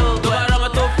 Yeah, oh, nobody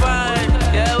want to find.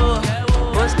 Yeah, oh,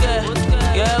 what's that?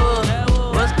 Yeah, oh,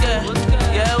 what's that?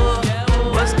 Yeah, oh,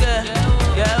 what's that?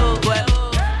 Yeah, oh, what?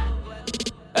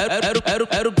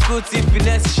 Eru Kuti,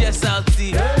 finesse, chest out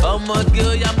tea. Oh my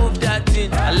girl, you move that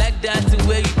thing. I like that thing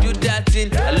where you do that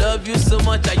thing. I love you so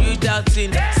much, are you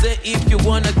doubting? Say if you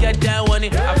wanna get down on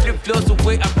it. I flip flows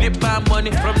away, I flip my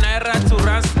money. From Naira to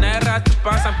Rands, Naira to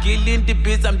pounds. I'm killing the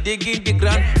beats, I'm digging the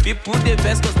ground. People they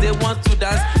best cause they want to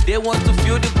dance. They want to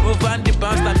feel the groove and the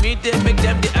bounce. I mean they make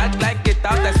them, they act like it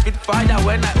out. I spit fire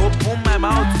when I open my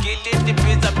mouth. Killing the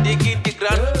beats, I'm digging the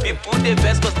ground. People they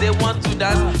best cause they want to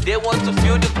dance. They want to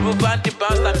feel the groove and the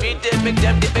bounce. I mean they make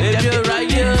them, they make them.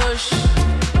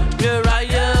 You're right,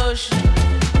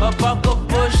 Papa go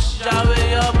push, Jawe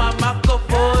your mama go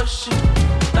push.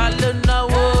 Talent na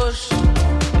wash,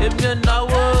 if you na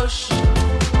wash.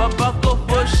 Papa go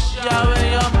push, Jawe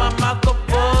your mama go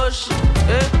push.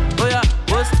 Oh yeah,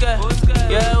 what's that?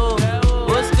 Yeah, oh,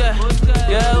 what's that?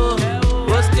 Yeah, oh,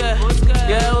 what's that?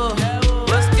 Yeah, oh,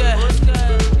 what's that?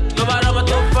 Nobody want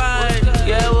to find.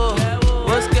 Yeah, oh,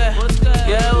 what's that?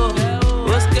 Yeah, oh,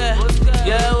 what's that?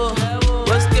 Yeah, oh,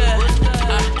 what's that?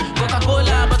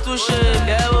 Coca-Cola, but too shit.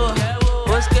 Yeah, oh,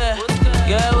 what's that?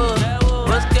 Yeah, oh,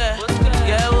 what's that?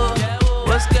 Yeah, oh,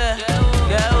 what's that?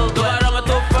 Yeah, oh, nobody want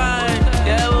to find.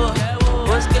 Yeah, oh,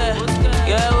 what's that?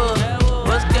 Yeah, oh,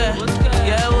 what's that?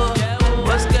 Yeah, oh,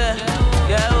 what's that?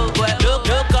 Yeah, oh, what?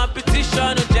 No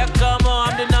competition, no jack, come on.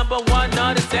 I'm the number one,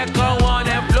 not the second one.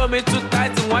 And blow me too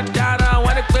tight in one dollar.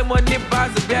 Wanna claim money,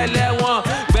 pass the belly one.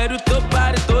 Better to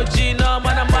body, to Gino,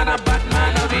 man,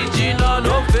 Batman, original.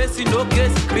 No face, no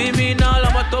case, criminal.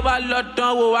 I'm a toba lot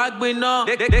done, wo agbe no.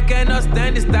 They cannot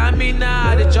stand the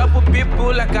stamina. They chop with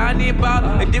people like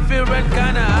Hannibal. A different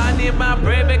kind of animal.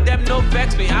 Pray make them no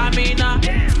vex me, I mean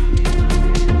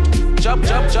chop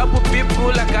with people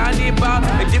like Hannibal.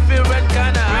 A different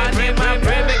kind of animal.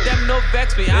 Pray make them no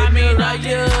vex me, I mean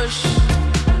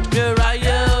you're right.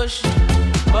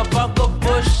 Papa go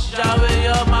push, Jawe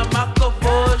your mama go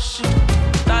push.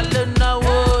 Talent na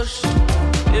wash,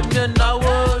 if you na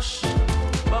wash.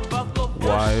 Papa go push.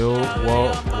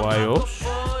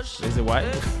 Wayosh? Is it white?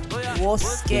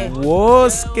 Woske.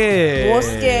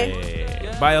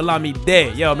 By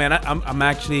Olamide. Yo, man, I'm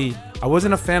actually, I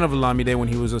wasn't a fan of Olamide when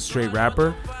he was a straight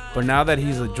rapper, but now that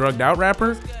he's a drugged out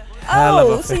rapper,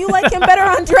 so you like him better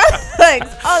on drugs?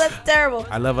 Oh, that's terrible.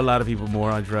 I love a lot of people more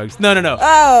on drugs. No.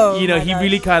 Oh, you know, he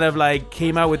really kind of like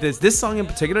came out with this song in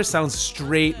particular sounds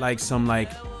straight like some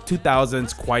like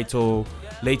 2000s Kwaito,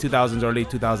 late 2000s, early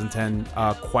 2010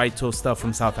 Kwaito stuff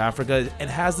from South Africa. It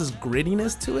has this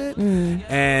grittiness to it,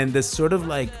 and this sort of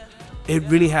like, it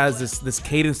really has this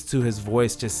cadence to his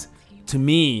voice. Just to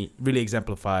me, really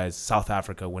exemplifies South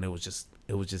Africa when it was just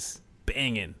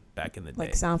banging back in the day.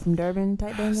 Like Sound from Durban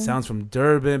type banging? Sounds from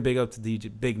Durban. Big up to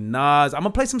DJ Big Nas. I'm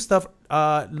gonna play some stuff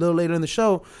a little later in the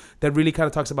show that really kind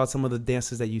of talks about some of the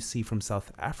dances that you see from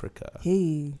South Africa.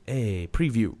 Hey,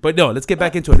 preview. But no, let's get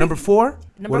back into it. Number 4.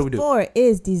 What do we do? Number 4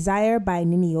 is Desire by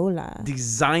Niniola.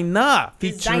 Designer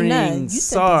featuring You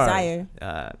said Sar. Desire.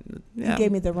 Yeah. You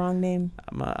gave me the wrong name.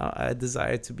 I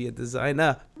desire to be a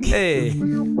designer. Hey.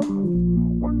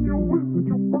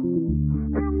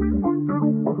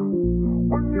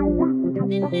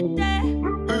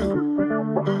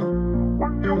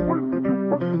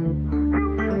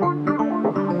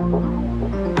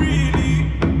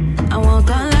 I want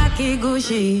gun like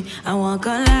Gucci, I want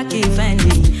gun like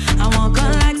Fendi, I want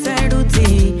gun like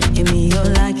Cerruti, give me your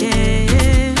like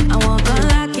it. I want gun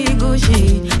like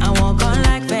Gucci, I want gun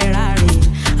like Ferrari,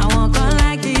 I want gun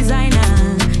like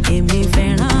designer, give me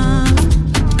Ferrari.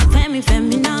 Femi,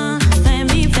 femina,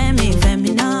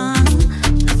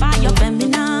 fire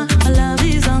femina, my love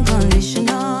is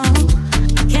unconditional.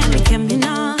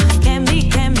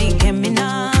 Kemi,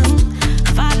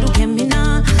 Fadu Kemina,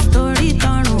 Tori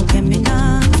Torno Kemina.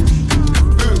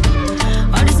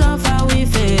 All this so far we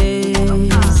face.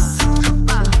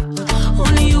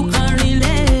 Only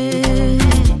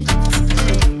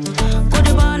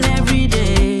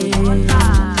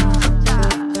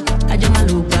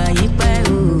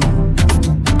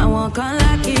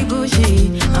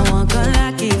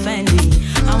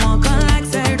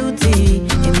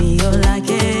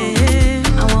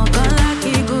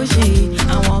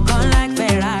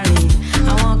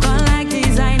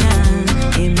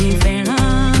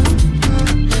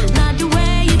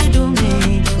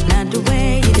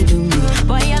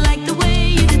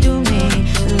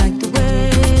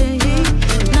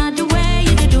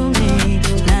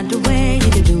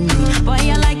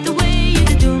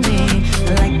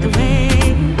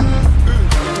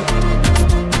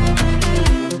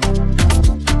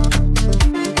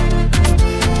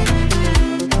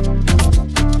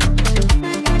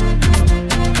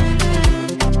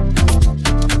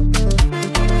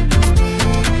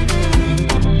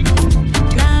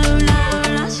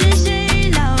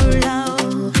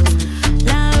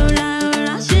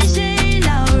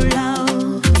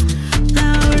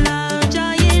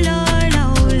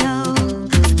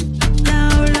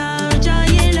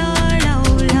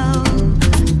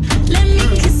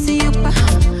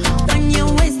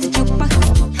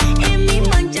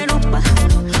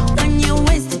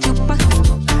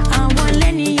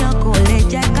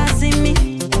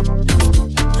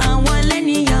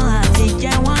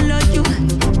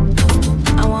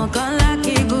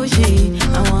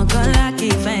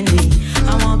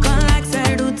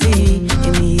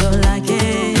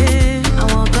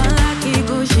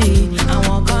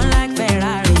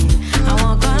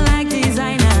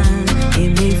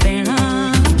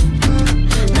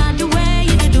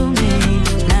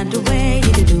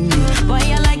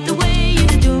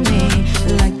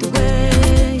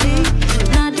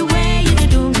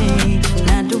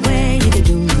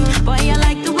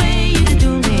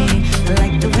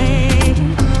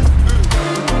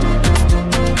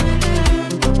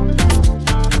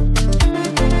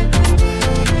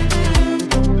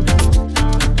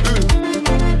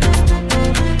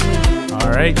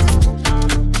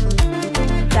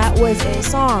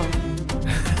song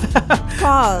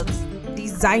called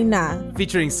Designer.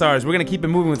 Featuring SARS. We're going to keep it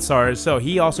moving with SARS. So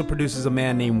he also produces a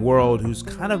man named World who's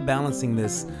kind of balancing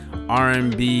this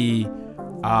R&B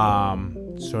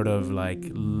sort of like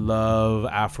love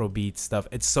Afrobeat stuff.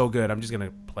 It's so good. I'm just going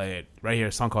to play it right here.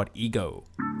 A song called Ego.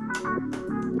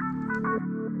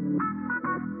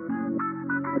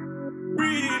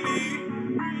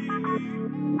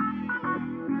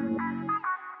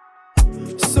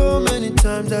 So many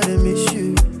times I didn't miss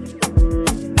you.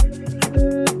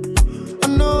 I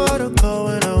know how to call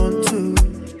when I want to.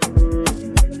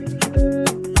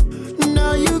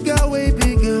 Now you got way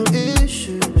bigger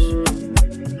issues.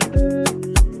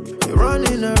 You're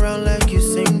running around like you're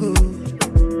single.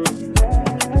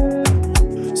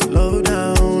 Slow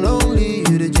down, only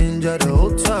you the ginger the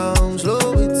whole town.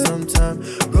 Slow it sometime.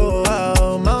 Go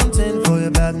out, mountain for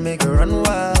your back, make her run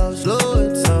wild. Slow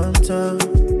it sometime.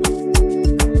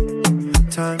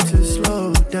 Time to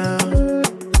slow down.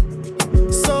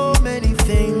 So many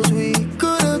things we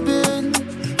could have been.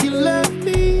 You left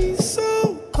me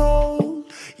so cold.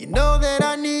 You know that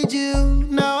I need you.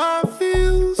 Now I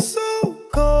feel so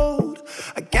cold.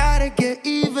 I gotta get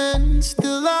even.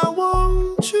 Still I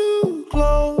want you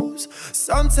close.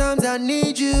 Sometimes I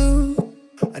need you.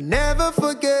 I never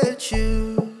forget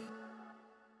you.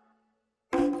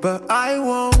 But I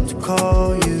won't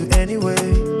call you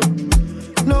anyway.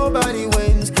 Nobody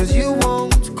wins cause you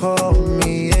won't call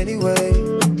me anyway.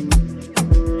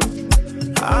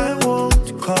 I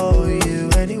won't call you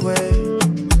anyway.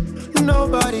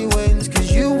 Nobody wins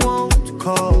cause you won't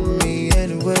call me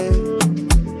anyway.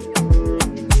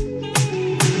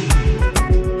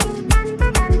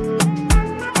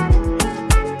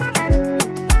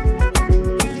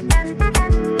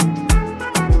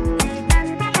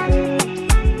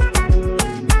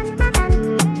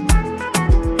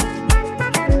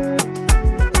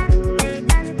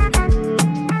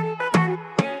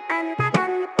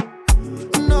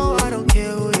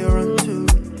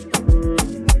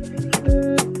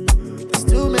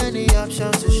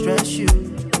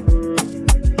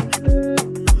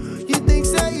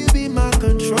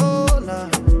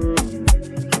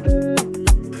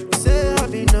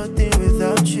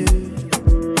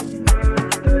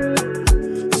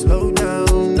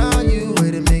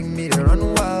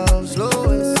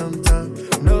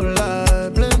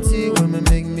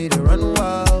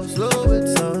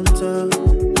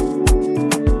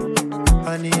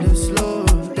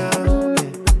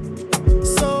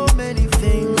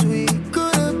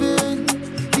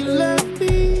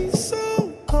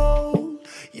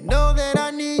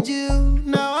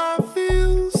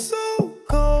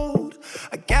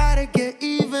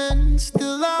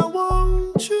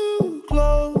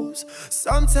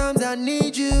 Sometimes I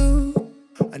need you.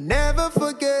 I never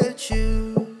forget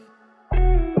you.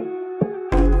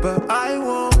 But I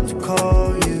won't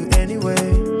call you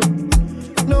anyway.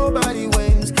 Nobody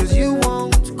wins cause you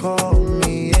won't call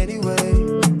me anyway.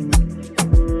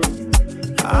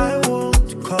 I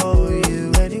won't call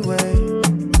you anyway.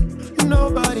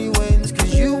 Nobody wins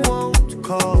cause you won't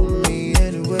call me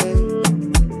anyway.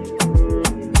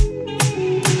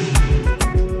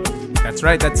 That's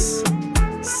right, that's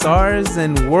SARS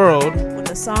and World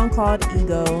with a song called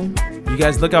Ego. You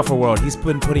guys look out for World. He's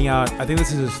been putting out, I think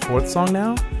this is his 4th song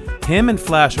now. Him and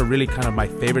Flash are really kind of my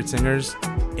favorite singers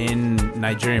in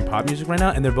Nigerian pop music right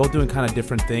now, and they're both doing kind of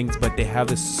different things, but they have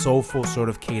this soulful sort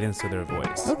of cadence to their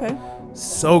voice. Okay.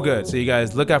 So good. So you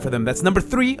guys look out for them. That's number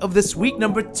 3 of this week.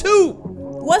 Number 2.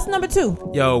 What's number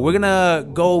 2? Yo, we're gonna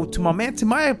go to my man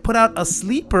Timaya. Put out a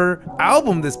sleeper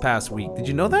album this past week. Did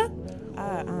you know that?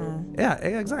 Yeah,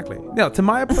 exactly. No,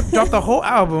 Timaya dropped the whole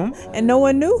album. And no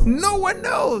one knew? No one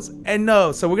knows. And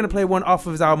no, so we're going to play one off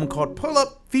of his album called Pull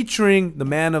Up, featuring the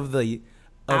man of the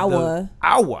hour.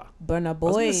 Burna Boy. I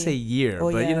was going to say year,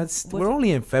 but you know, we're only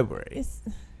in February.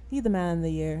 He's the man of the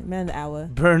year, man of the hour.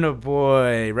 Burna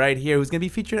Boy, right here, who's going to be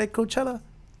featured at Coachella,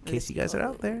 in case you guys are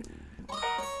out there.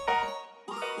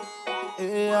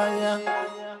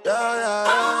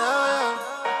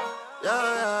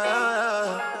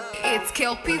 It's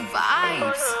Kelpie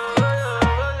Vibes.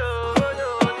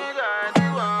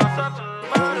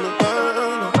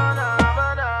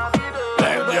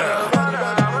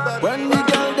 When the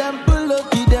girl them pull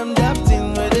up, give them that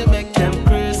thing where they make them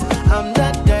crazy. I'm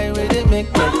that guy where they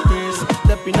make them crazy.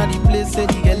 Stepping out the place, say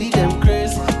the girl them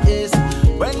crazy. Yes.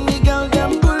 When the girl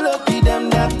them pull up, give them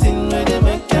that thing where they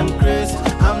make them crazy.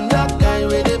 I'm that guy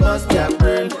where they bust their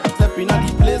brain. Stepping out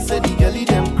the place, say the girl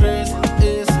them crazy.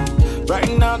 Yes.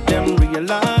 Right now them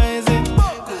realize it.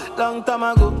 Long time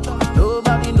ago,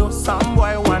 nobody know. Some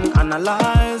boy want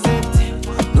analyze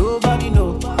it. Nobody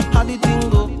know how the thing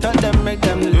go. Tell them make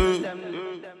them live.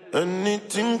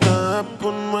 Anything can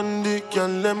happen when the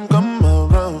girl them come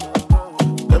around.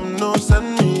 Them no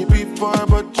send me before,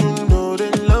 but you know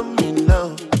they love me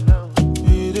now.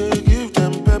 We they give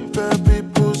them pepper,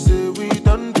 people say we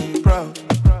done be proud.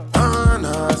 And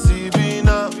I see me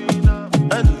now.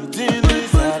 Anything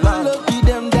is allowed. Look at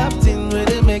them that thing where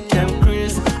they make them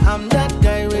crazy. I'm that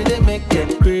guy where they make them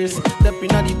crazy.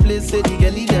 Stepping out the place, say the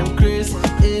girl them crazy.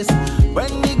 Is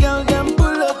when the girl them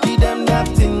pull up, the them that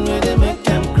thing where they make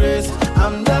them crazy.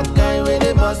 I'm that guy where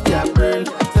they bust their brain.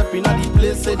 Stepping out the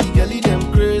place, say the girl them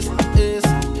crazy. Is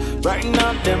right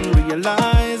now them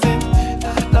realizing.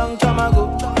 Long time ago,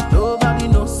 nobody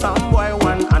knows. Some boy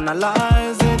want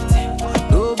analyze it.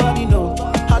 Nobody know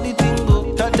how the thing go.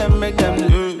 Tell them make them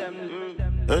live.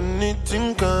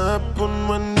 Anything can happen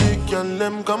when the girl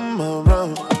them come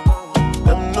around.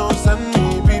 Them no send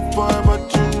me before, but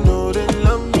you know they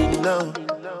love me now.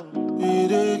 We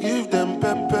they give them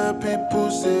pepper,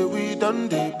 people say we done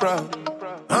they proud.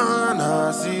 And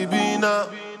I see me now.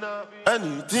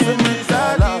 Anything is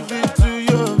I give it to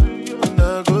you, and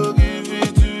I go give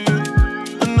it to you.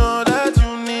 And all that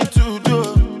you need to do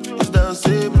is dance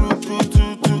a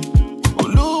brukututu.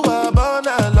 Oluwa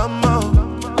bona lama,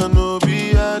 and no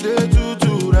be a day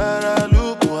to rara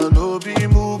look, and no be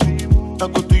movie. I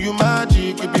go to you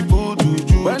magic, it be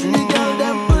voodoo. When the girl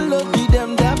them pull up, the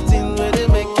them that thing where they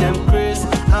make them crazy.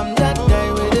 I'm that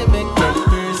guy where they make them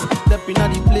crazy. Stepping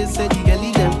out the place, say the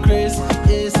girl them crazy.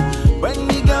 Yes. When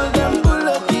the girl them pull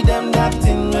up, the them that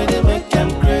thing where they make them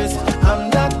crazy. I'm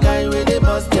that guy where they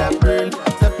bust their brain.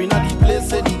 Stepping out the place,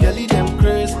 say the girl them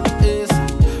crazy. Yes.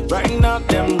 Right now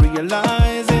them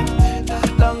realizing.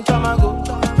 Long time ago,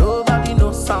 nobody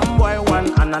knows. Some boy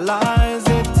want analyze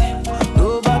it.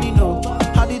 Nobody know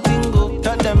how the thing go.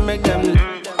 Tell them make them live.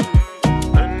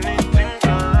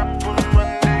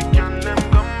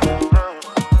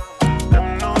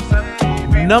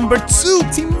 Number 2,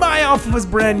 Tim Maya off of his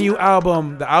brand new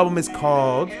album. The album is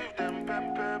called,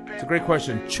 it's a great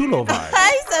question, Chulo Vibe.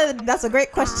 I said that's a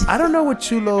great question. I don't know what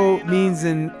chulo means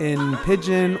in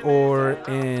pidgin or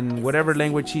in whatever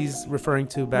language he's referring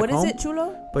to back home. What is it,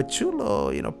 chulo? But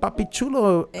chulo, papi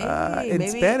chulo in maybe,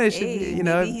 Spanish,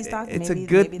 it's a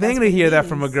good thing to hear that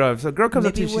from a girl. So a girl comes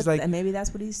up to you, she's like, maybe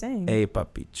that's what he's saying. Hey,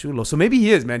 papi chulo. So maybe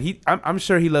he is, man. I'm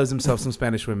sure he loves himself some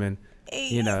Spanish women.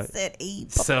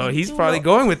 So he's probably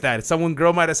going with that. Some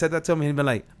girl might have said that to him and he'd been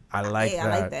like, I like that.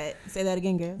 I like that. Say that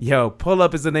again, girl. Yo, Pull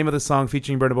Up is the name of the song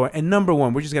featuring Burna Boy. And number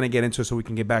 1, we're just going to get into it so we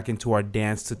can get back into our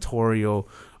dance tutorial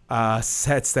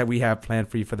sets that we have planned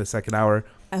for you for the second hour.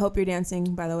 I hope you're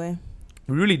dancing, by the way.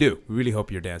 We really do. We really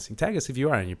hope you're dancing. Tag us if you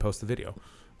are and you post the video.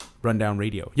 Rundown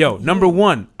Radio. Yo, number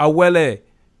 1, Awele.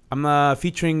 I'm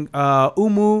featuring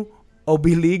Umu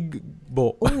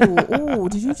Obiligbo. Ooh,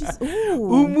 did you just...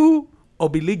 Ooh. Umu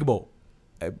Obiligbo.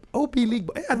 Obiligbo.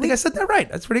 I think I said that right.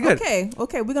 That's pretty good.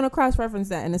 Okay. We're going to cross-reference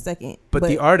that in a second. But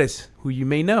the artist, who you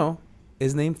may know,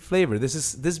 is named Flavor.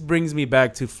 This brings me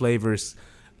back to Flavor's,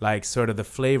 like, sort of the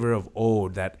flavor of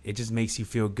old, that it just makes you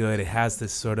feel good. It has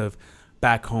this sort of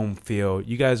back home feel.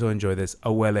 You guys will enjoy this.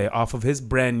 Awele off of his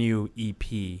brand new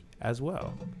EP as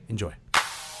well. Enjoy.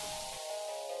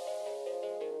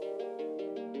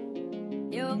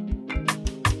 Yo.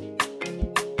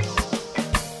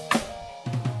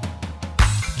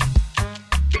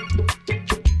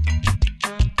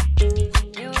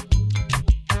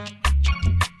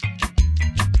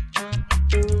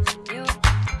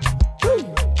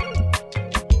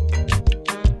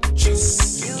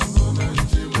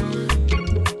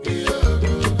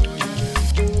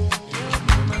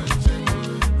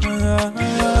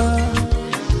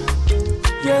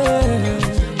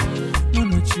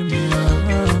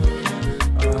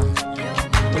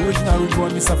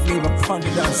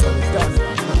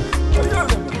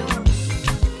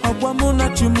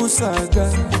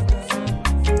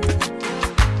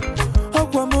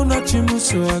 Ogwamuna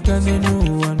chimuso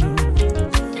aganenu wanu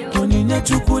Oninya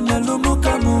chukuna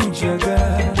lumuka mujaga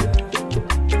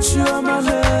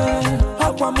Chiomane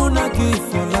Ogwamuna give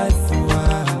for life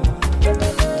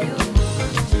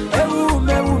Ewu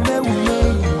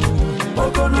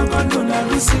Ogono gondo na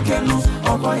risikenu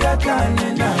Ogoyaka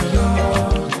nena yo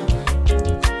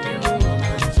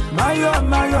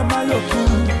Mayo ku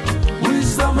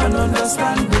Wisdom and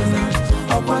understanding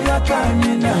Ogoyaka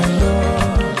nena yo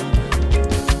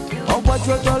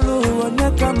Ogwajodolu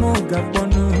oneka muga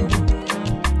ponu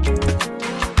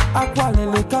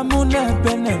Akwalele kamune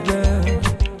benebe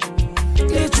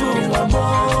Ichu wamo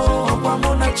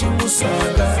Ogwamuna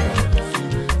chimusaga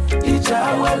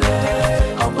Ijawele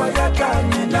Ogoyaka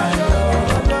nena yo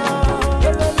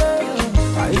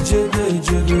Ijebe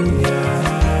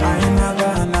Aina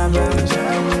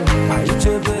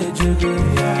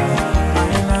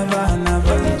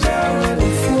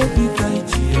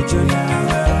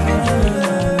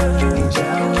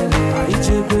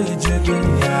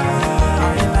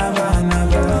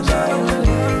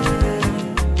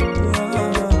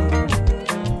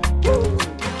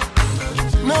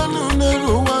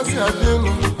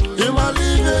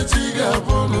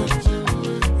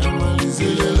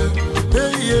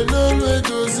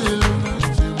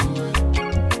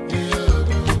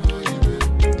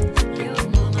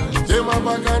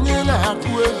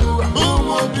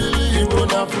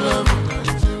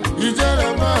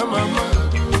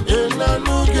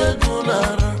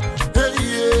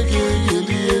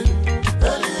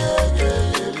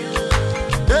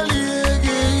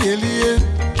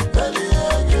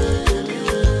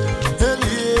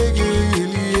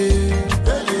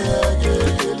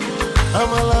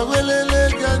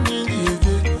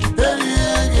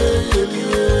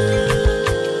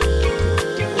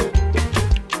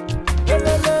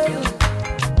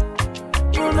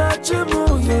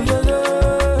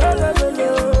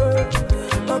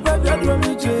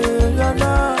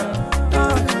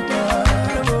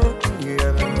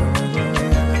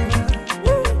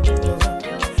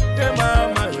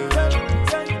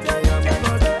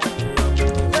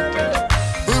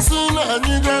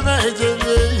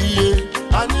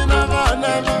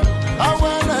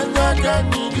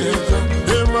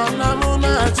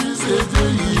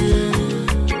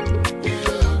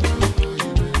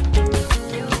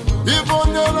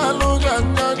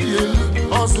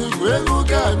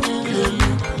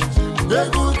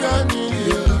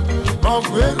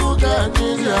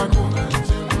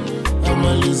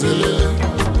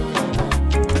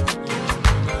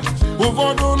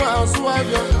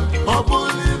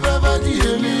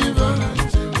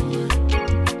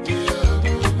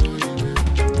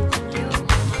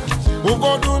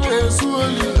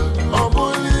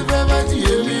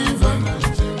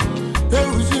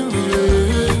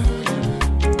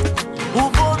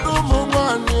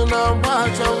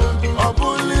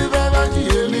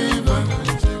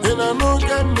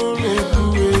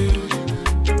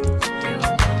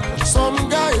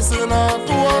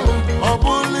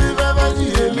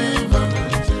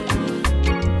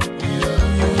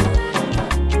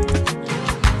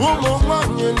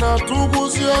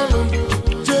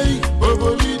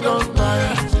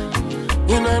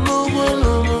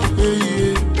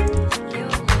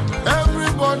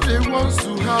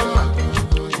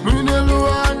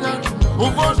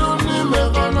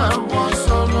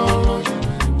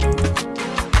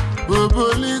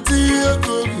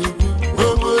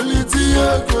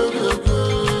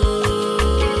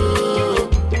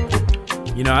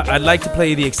You know, I'd like to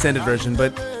play the extended version,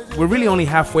 but we're really only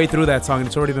halfway through that song and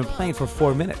it's already been playing for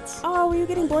 4 minutes. Oh, were you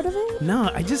getting bored of it? No,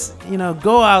 I just,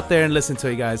 go out there and listen to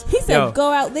it, guys. He said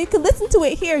go out. They could listen to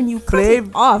it here and you cut it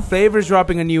off. Flavor's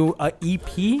dropping a new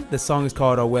EP. The song is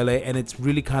called Awele, and it's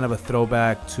really kind of a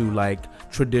throwback to like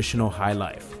traditional high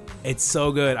life. It's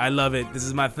so good. I love it. This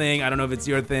is my thing. I don't know if it's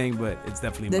your thing, but it's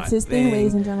definitely my thing. That's his thing,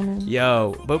 ladies and gentlemen.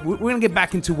 Yo, but we're going to get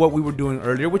back into what we were doing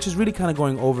earlier, which is really kind of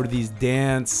going over these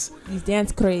dance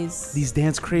crazes, these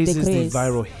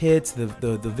viral hits, the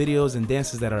videos and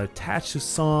dances that are attached to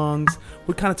songs.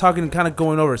 We're kind of talking and kind of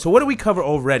going over. So what did we cover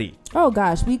already? Oh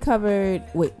gosh, we covered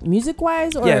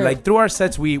music-wise, or like through our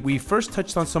sets, we first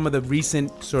touched on some of the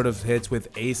recent sort of hits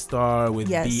with A-Star, with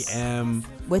BM,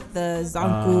 with the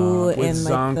Zanku and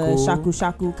Zanku. Like the Shaku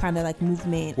Shaku kind of like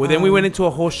movement. Well, then we went into a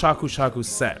whole Shaku Shaku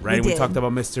set, right? We talked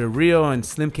about Mr. Rio and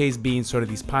Slim Case being sort of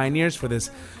these pioneers for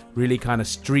this really kind of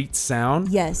street sound.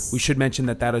 Yes. We should mention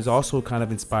that is also kind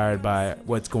of inspired by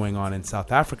what's going on in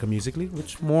South Africa musically,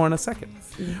 which more in a second.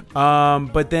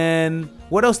 But then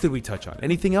what else did we touch on?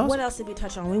 Anything else? What else did we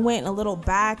touch on? We went a little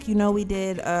back. We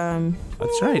did.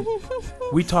 That's right.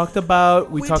 We talked about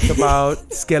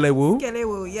Skelewu.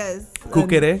 Skelewu, yes.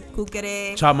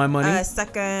 Kukere. Chop My Money.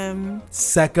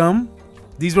 Sekam.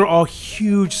 These were all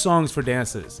huge songs for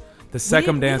dances. The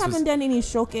Sekam dance. We haven't done any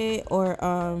shoke or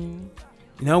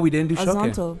No, we didn't do shoke.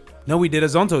 Azonto. No, we did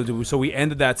Azonto. So we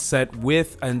ended that set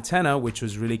with Antenna, which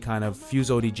was really kind of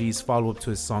Fuse ODG's follow-up to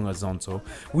his song Azonto.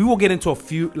 We will get into a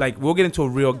real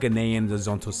Ghanaian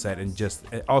Azonto set and just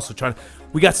also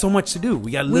we got so much to do.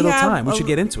 We got little time. We should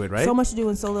get into it, right? So much to do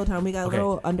in solo time. We got a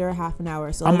little under half an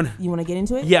hour. So you want to get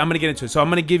into it? Yeah, I'm going to get into it. So I'm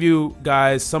going to give you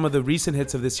guys some of the recent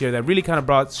hits of this year that really kind of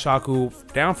brought Shaku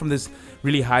down from this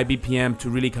really high BPM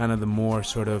to really kind of the more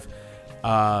sort of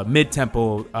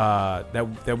mid-tempo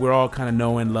that we're all kind of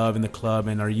know and love in the club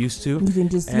and are used to. You can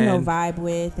just vibe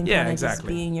with and kind of exactly. just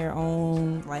be in your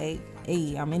own like,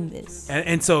 hey, I'm in this.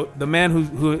 And so the man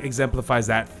who exemplifies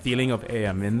that feeling of hey,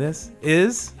 I'm in this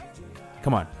is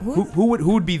Come on. Who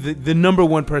would be the number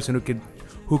one person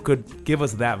who could give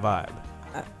us that vibe?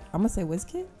 I'm gonna say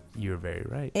Wizkid. You're very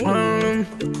right. Hey.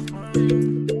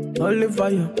 Holy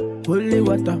fire, holy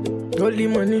water, holy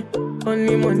money,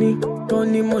 only money,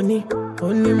 only money,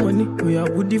 only money. We are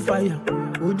woody fire,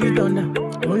 woody thunder,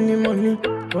 only money,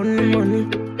 only money,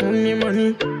 only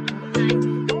money.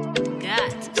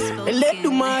 Let the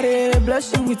money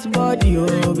bless you with body,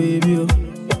 oh baby. Oh.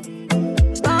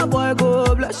 Star boy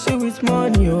go bless you with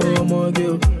money, oh my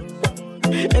girl.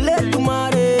 Let the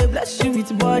money bless you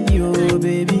with body, oh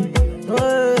baby.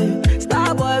 Oh,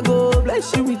 star boy go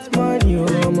bless you with money,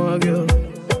 oh my girl.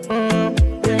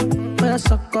 Yeah,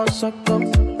 sucker, sucker,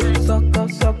 sucker,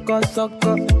 sucker,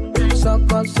 sucker,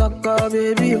 sucker, sucker,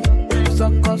 baby.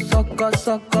 Sucker, sucker,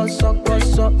 sucker, sucker,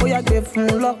 sucker. Oh, yeah, give him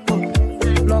lock up.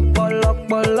 Lock up.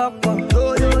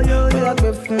 Oh, yeah,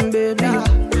 give him, baby.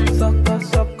 Sucker,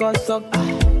 sucker, sucker.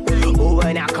 Oh,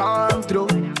 when I come through,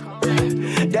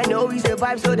 they know we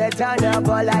survive, so they turn up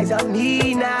all eyes on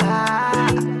me now.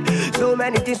 So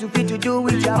many things we fit to do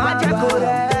with your magic,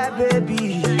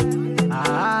 baby.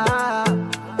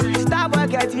 Stop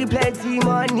getting plenty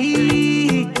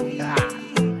money.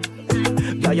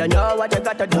 Yeah, you know what you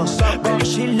gotta do. Baby,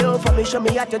 she love for me, show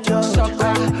me how to do.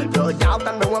 No doubt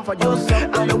I'm the one for you.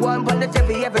 I'm the one for the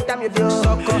TV every time you do.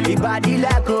 Your body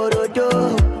like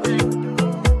Orodo.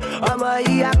 I'm a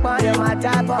yakman, my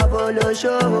type of polo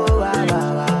show.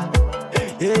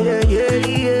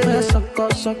 Yeah. Sucker,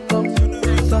 sucker,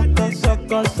 sucker,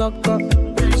 sucker, sucker,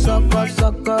 sucker,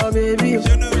 sucker, baby.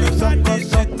 Sucker,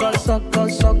 sucker, sucker,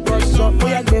 sucker, sucker.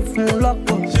 Yeah, give him lock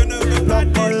up,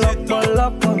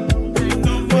 lock up.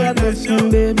 Yeah, give him,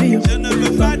 baby.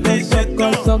 Sucker,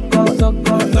 sucker, sucker,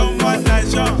 sucker.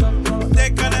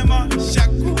 Décalez-moi,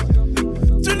 chakou.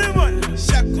 Tout le monde,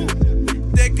 chakou.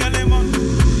 Décalez-moi.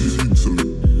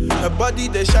 Her body,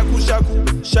 they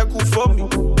shaku for me.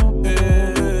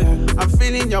 I'm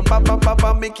feeling your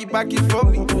papa, make it back it for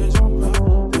me.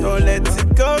 Don't let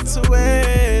it go to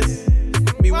waste.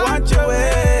 Me want your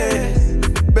ways,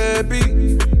 baby.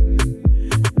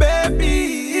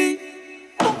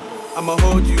 I'ma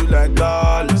hold you like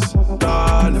dollars,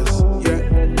 yeah.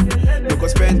 You go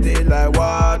spend it like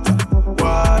water,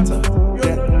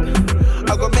 yeah.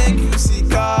 I go make you see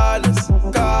colors,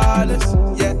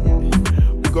 yeah.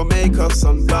 We go make us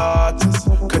some daughters,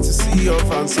 good to see your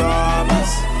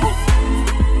fansamas.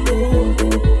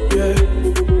 Yeah,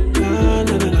 na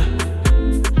na na.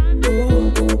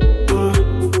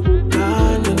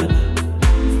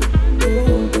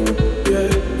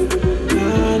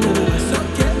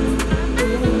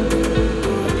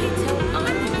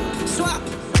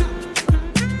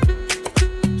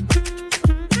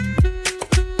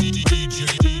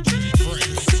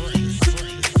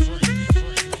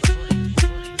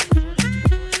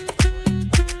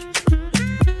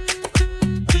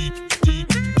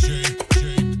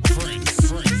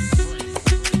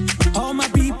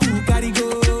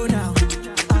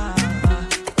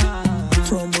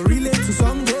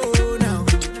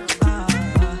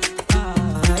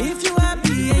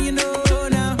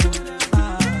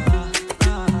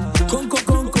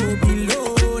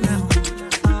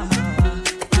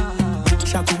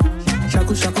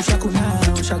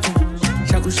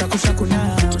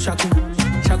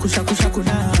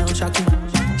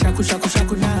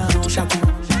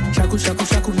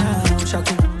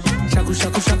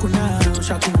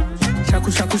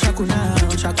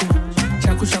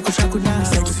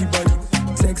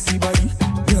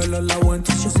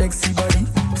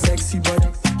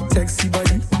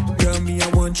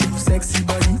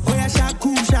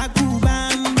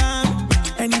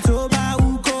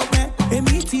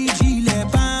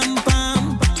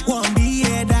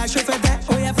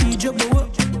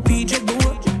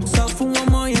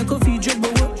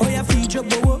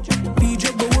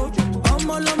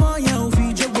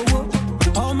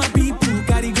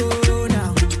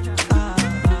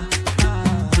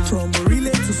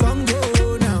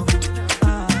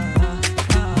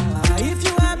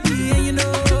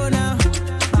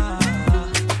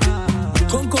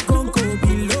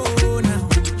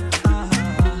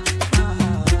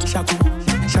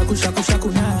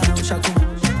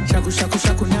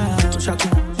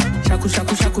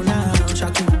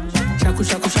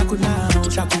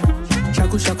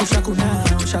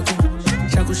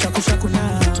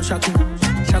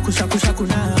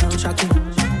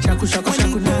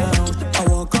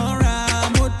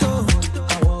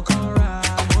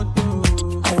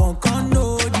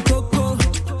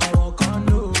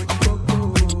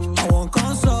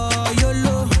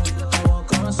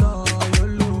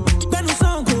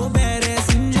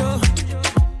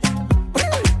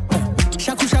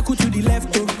 To the left.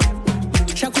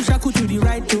 shaku to the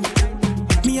right, oh.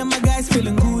 Me and my guys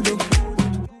feeling good, oh.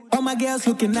 All my girls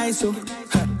looking nice, oh.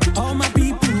 All my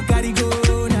people gotta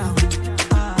go now.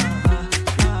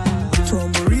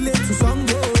 From Orile to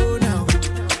Songo now.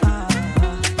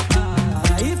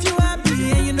 If you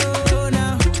happy and you know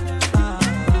now.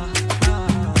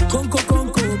 Conco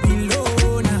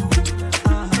below now.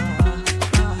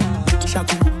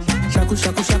 Shaku now. Shaku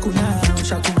now.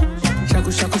 Shaku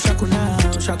now.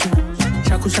 Shaku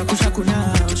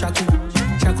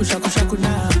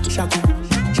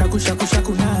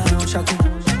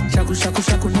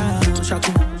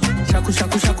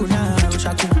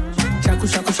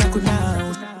now.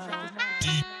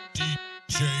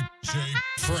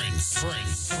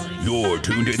 You're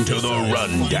tuned into the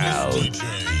Rundown.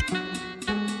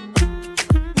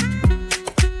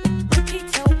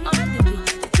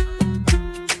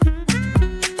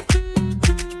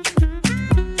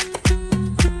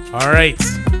 All right,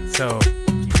 so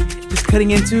just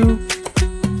cutting into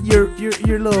your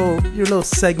little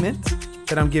segment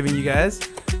that I'm giving you guys,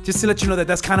 just to let you know that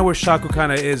that's kind of where Shaku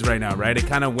kind of is right now, right? It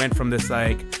kind of went from this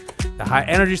like the high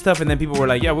energy stuff, and then people were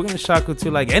like, yeah, we're gonna Shaku to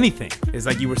like anything. It's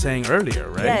like you were saying earlier,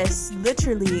 right? Yes,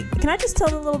 literally. Can I just tell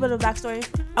a little bit of backstory?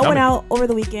 I went out over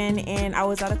the weekend and I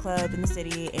was at a club in the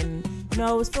city, and you know,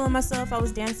 I was feeling myself, I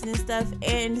was dancing and stuff,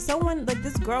 and someone, like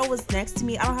this girl was next to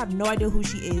me. I don't have no idea who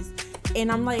she is. And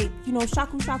I'm like, you know,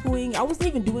 shakuing. I wasn't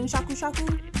even doing shaku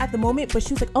at the moment, but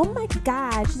she was like, oh my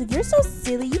God. She's like, you're so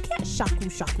silly. You can't shaku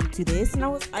to this. And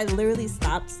I literally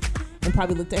stopped and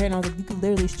probably looked at her and I was like, you can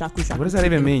literally shaku. What does that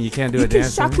even mean? You can't do a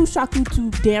dance? You can shaku to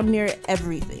damn near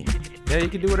everything. Yeah, you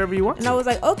can do whatever you want. And I was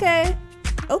like, okay,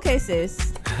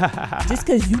 sis. Just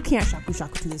because you can't shaku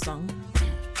to this song.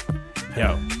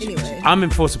 Yo, anyway, I'm in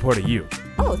full support of you.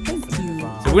 Oh, thank you.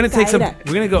 So we're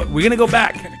gonna go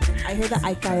back. I hear the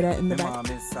Al-Qaeda in the back.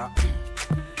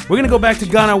 We're gonna go back to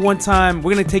Ghana one time.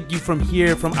 We're gonna take you from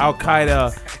here, from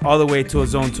Al-Qaeda, all the way to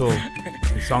Azonto.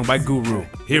 A song by Guru.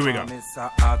 Here we go.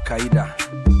 Al-Qaeda,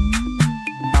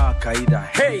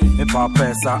 hey, me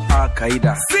papa sa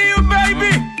Al-Qaeda. See you, baby.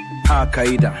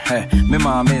 Al-Qaeda, hey, me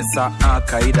mama sa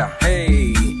Al-Qaeda.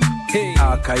 Hey,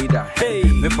 Al-Qaeda, hey,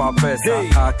 me papa sa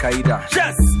Al-Qaeda.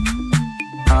 Yes,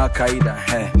 Al-Qaeda,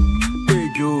 hey,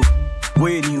 you.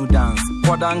 When you dance,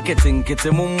 what I'm getting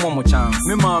mum chance.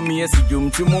 Me mommy yes you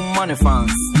to mum money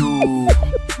fans. You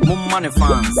mum money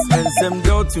fans. And some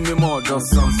do to me more does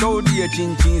so dear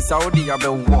chin Saudi abe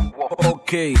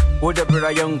okay, what the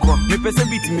brother young co. Me pese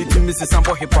beat me to Mrs.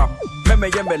 Sambo hip hop. Me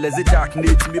yembe lazy dark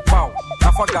need to me pow.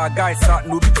 I forgot guys start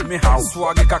no beat me how.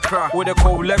 Swag kakra with the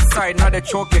cold left side, not the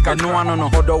choke ka no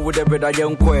Odo with the brother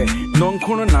young kwe. Non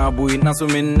kuno na bui na so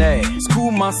me ne.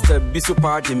 Schoolmaster bisu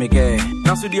party me ge.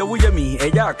 Na so dia wo me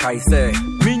eya kai say.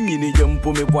 Minyi ni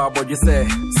jumpo me bo abodje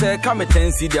say come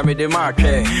tensi dia me de ma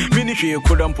twe. Mini hwe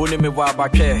kodampo ne me bo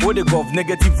abatwe. Wo the gov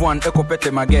negative one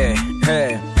ekopete mage.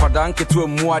 Hey, kwadanke to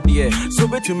mu ade. So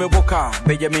betu me boka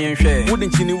beje me nhwe. Wo de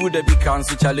nchini wo da bi kan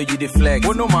so challenge the flex.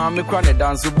 Wo no ma me kwa ne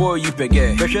dance boy you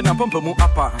pege. Behwe na pampa mu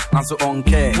apa and so on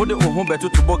care. Wo de ohun betu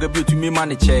to boga bi to me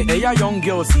manage. Eya young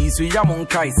girl see so ya mon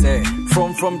kai say.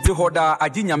 From to hoda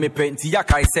ajinya me penti ya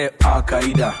kai say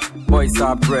Al-Qaeda. Boys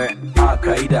are pre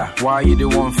Al-Qaeda. Why you the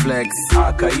one flex?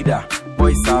 Al-Qaeda.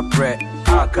 Boys are pre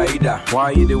Al-Qaeda.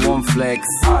 Why you the one flex?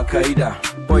 Al-Qaeda.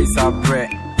 Boys are pre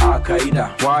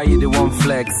Al-Qaeda. Why you the one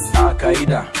flex?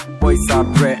 Al-Qaeda. Boys are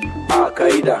pre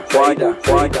Al-Qaeda. Why?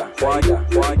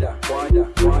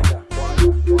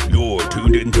 You're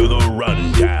tuned into the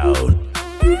Rundown.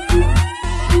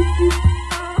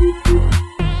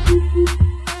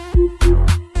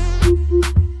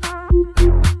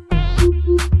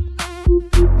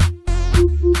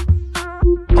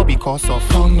 Because of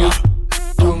hunger,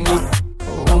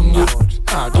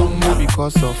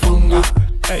 because of hunger,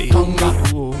 hey, hunger,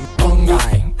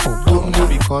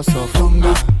 because of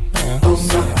hunger,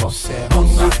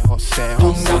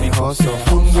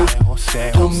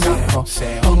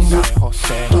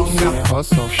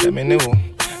 because of Shemino,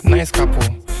 nice couple.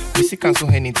 We see cancel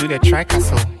heading into the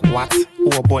Tri-Castle. What? Who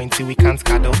a boy until we can't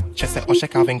cuddle? Chese Oshe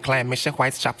Calvin Klein, Meshe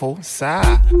Whitechapel.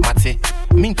 Sa, Mate.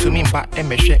 Mean to me, but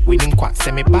Meshe, we didn't quite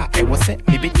send me back. I was it,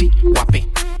 Libity, Wappy.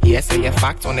 Yes, say your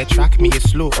fact on the track, me is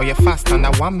slow or you fast under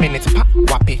 1 minute, pa,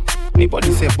 Wappy.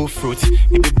 Nobody say bull fruit,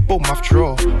 it be boom after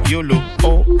all. YOLO,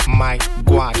 oh my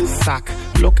God, sack.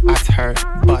 Look at her,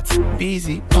 but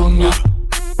busy. Hunger,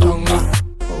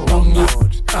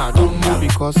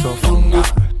 because of hunger.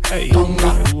 Hey,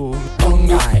 hunger,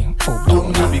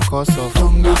 because of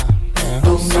hunger.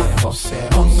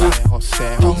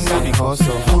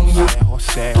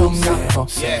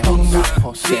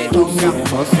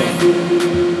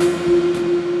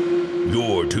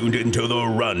 You're tuned into the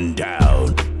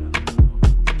Rundown.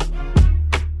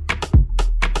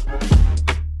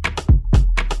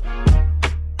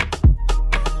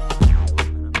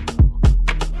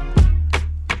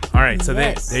 All right, so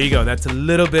there you go. That's a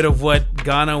little bit of what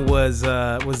Ghana was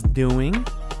doing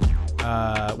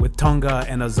with Tonga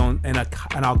and an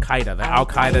Al Qaeda, the Al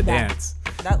Qaeda dance.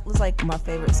 That was like my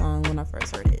favorite song when I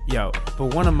first heard it. Yo,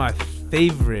 but one of my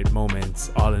favorite moments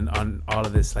on all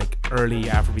of this like early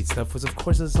Afrobeat stuff was of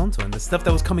course the Zonto and the stuff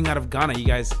that was coming out of Ghana. You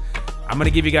guys, I'm gonna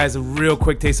give you guys a real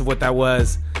quick taste of what that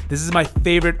was. This is my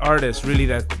favorite artist, really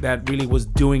that really was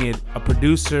doing it. A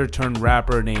producer turned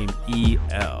rapper named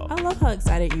EL. I love how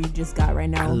excited you just got right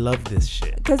now. I love this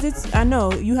shit because I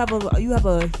know you have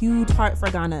a huge heart for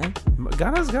Ghana.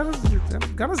 Ghana's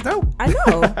dope. I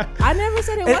know. I never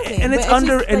said it wasn't.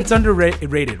 And it's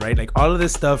underrated, right? Like all of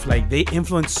this stuff, like they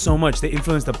influence so much. They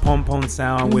influence the pom-pom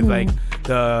sound with like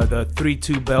the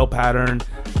 3/2 bell pattern.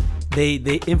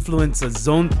 They influence a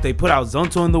zone. They put out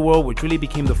Zonto in the world, which really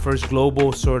became the first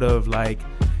global sort of like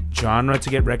genre to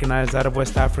get recognized out of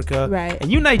West Africa. Right.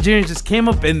 And you Nigerians just came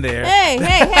up in there. Hey!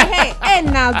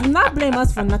 Now do not blame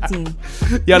us for nothing.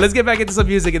 Yeah, let's get back into some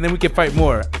music and then we can fight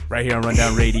more right here on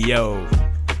Rundown Radio.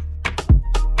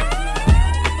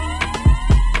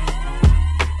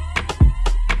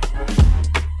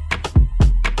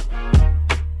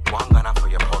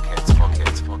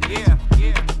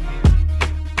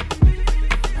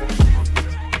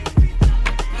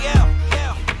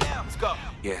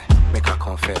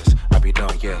 Confess, I be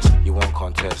done, yes, you won't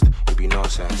contest, it be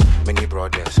nonsense, many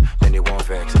brothers, then they won't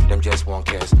vex, them just won't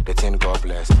guess, they think God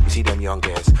bless, you see them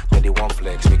youngest, then they won't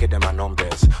flex, we get them a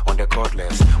numbers, on the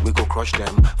cordless, we go crush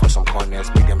them, for some corners,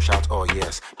 make them shout, oh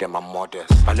yes, them are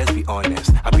modest, but let's be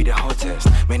honest, I be the hottest,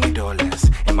 many dollars,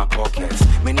 in my pockets,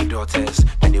 many daughters,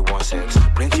 then they want sex,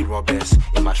 plenty robbers,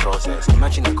 in my trousers,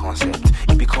 imagine the concept,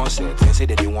 it be concept, and say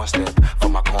that they want step, for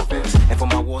my converse, and for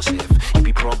my WhatsApp, it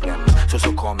be problems,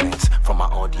 so comments, from my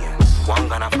audience. One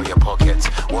Ghana for your pockets.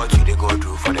 What do they go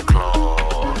do for the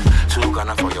club? 2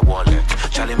 Ghana for your wallet.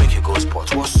 Shall I make you go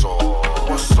sports? What's up?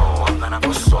 What's up? One Ghana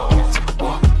what's up?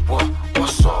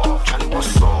 What's up? Charlie,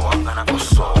 what's up? One Ghana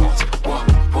what's up?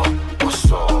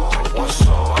 What's up? What's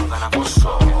up? One Ghana what's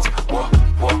up?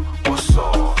 What's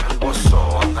up? What's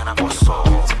up? One Ghana what's up?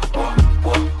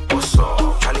 What's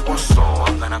up? Charlie, what's up?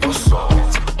 One Ghana what's up?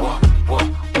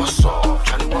 What's up?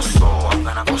 Charlie, what's up? One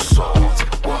Ghana what's up?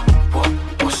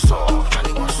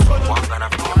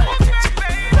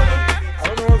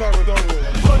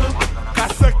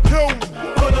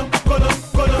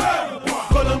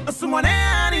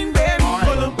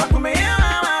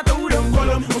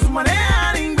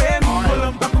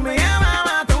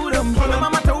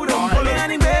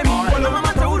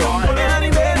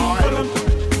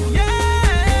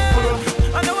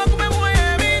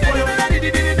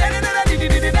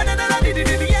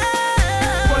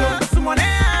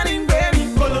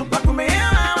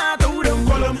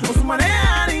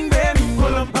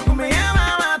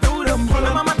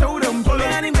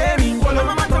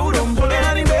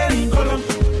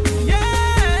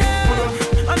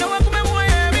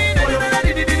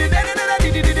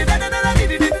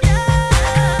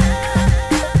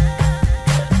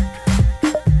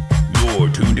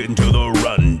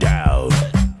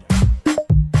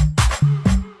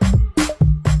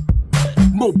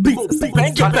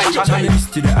 Peace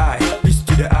to the eye, peace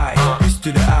to the eye, peace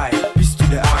to the eye, peace to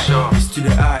the eye, peace to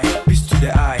the eye, peace to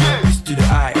the eye, peace to the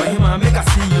eye. Oh, him, I make I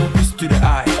see you. Peace to the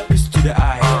eye, peace to the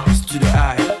eye, peace to the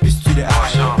eye, peace to the eye,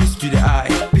 peace to the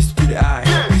eye, peace to the eye, peace to the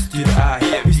eye, peace to the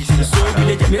eye. So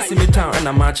we dey messing me town and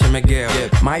I'm matching my girl.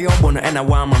 My young boy and I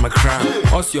want my crown.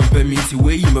 Also your permit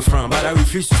where you me from, but I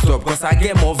refuse to stop cause I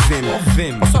get more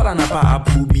vim. Also I never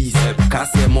apple bees, cause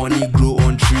money grow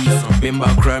on trees. Remember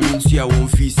crime into your own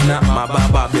feast, not my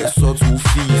baba best sort to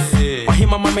feast. Oh, him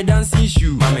mama dancing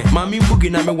shoe, mommy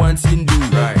boogie na me wanting do.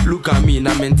 Right. Look at me,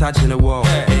 na me touching the wall.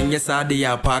 And yes I dey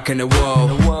parking the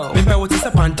wall. Me pay what is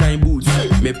a pantine boots.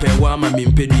 Me pay wa ma me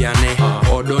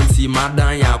pediane. Or don't see my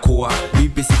dan ya koa. Me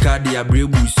pesika dia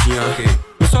brebusia. Okay.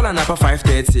 Me sola na pa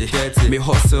 5:30. Me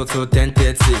hustle till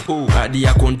 10:30. Oh,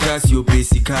 adia contrast yo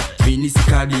pesika. Me ni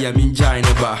sika dia minja in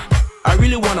the bar. I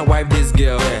really wanna wipe this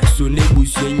girl. So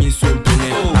nebus yenye so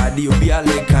mpene. Adi obi a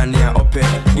lekania open.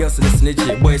 Girls in the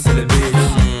snitch, boys in the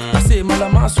bitch. I say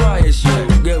malama swa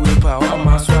yeshu. Get with power,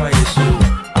 ma swa yeshu.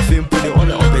 I feel put it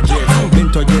all up a jet. Been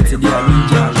to jet to the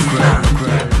ninja.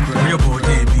 Where your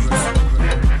body beats?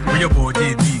 Where your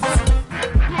body beats?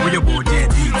 Where your body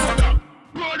beats?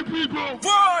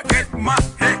 What? Hit my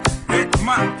hit, hit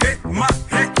my hit my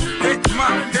hit, hit my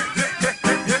hit, hit my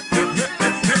hit,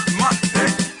 hit my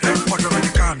hit. What do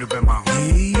you can't do, man?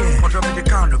 Yeah. Drop me the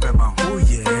condo, Bema. Oh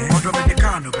yeah. Drop me the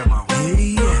condo, Bema.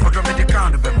 Yeah. Drop me the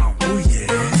condo, Bema. Oh yeah.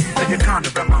 The condo,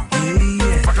 Bema.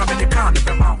 Yeah. Drop me the condo,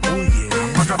 Bema. Oh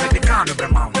yeah. Drop me the condo,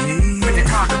 Bema. Yeah. The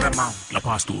condo, Bema. La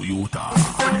Paz Toyota.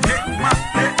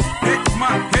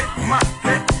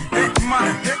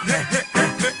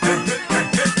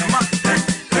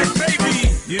 Baby,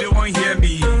 you don't want hear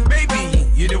me. Baby,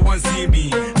 you don't want see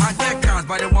me. I get cars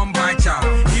by the one by child.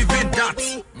 Even that.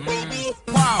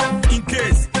 Wow, in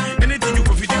case anything you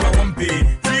could do, I won't pay.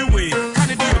 Freeway, can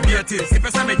you do your BTS?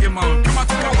 If I make your mouth, come out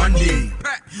to one day.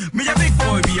 Me a big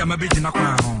boy, be I'm a bitch in a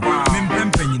crown. Me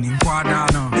pimping in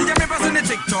Quadano. Me a me person in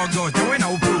TikTok, go to when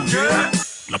I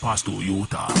prove. La Paz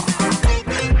Toyota.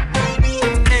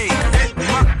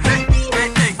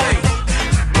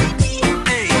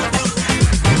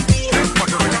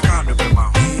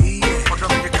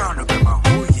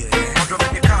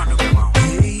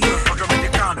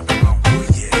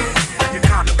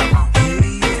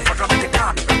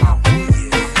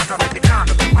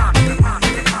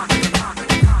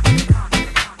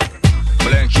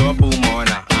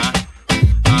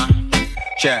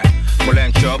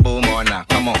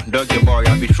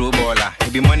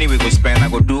 Money we go spend, I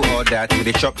go do all that. We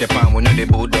dey chop the pound, we know the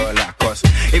bull dollar. Cause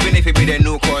even if it be the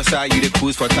new Corsa, you the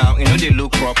cruise for town, you know they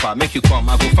look proper. Make you come,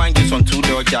 I go find you some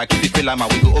 2-door jack. If you feel like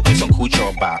we go open some cool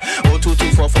chop bar.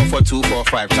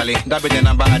 022444245, Charlie, that be the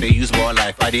number I dey use more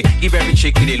life. I dey give every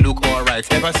chick they look alright.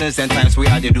 Ever since then times we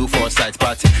I dey do 4 sides.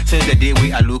 But since the day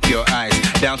we I look your eyes,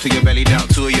 down to your belly, down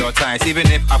to your thighs. Even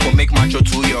if I go make macho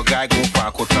to your guy go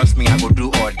far, go trust me, I go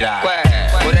do or die.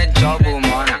 What a job,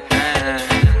 woman.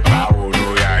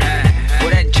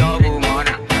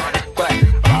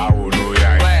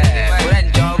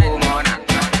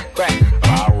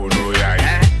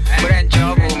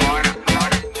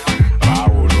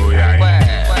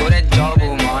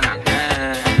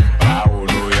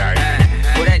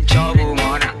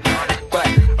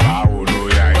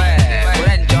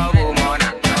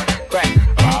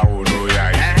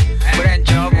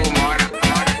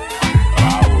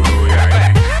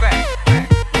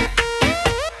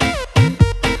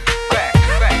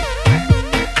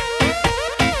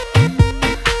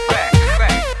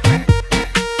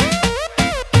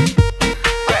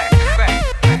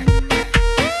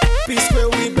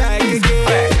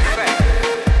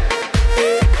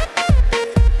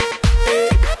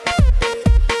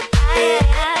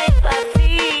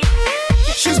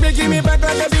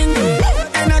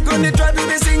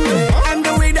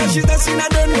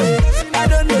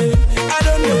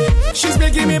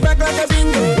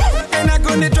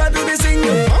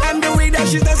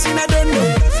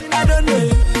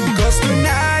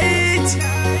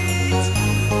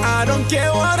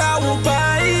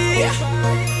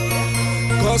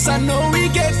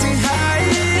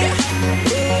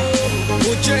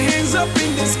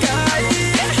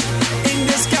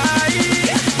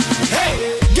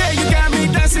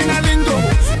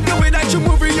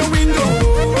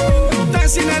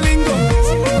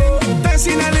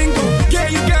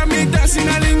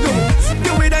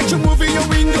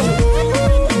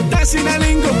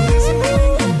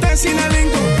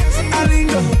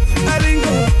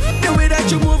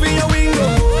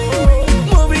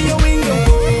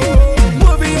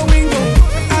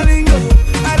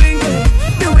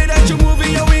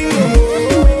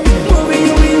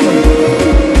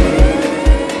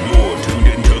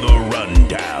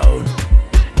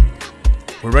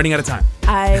 Running out of time.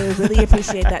 I really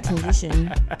appreciate that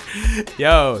transition.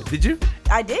 Yo, did you?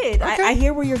 I did. Okay. I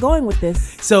hear where you're going with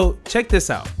this. So check this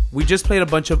out. We just played a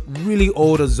bunch of really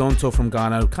old Azonto from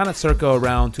Ghana, kind of circa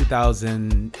around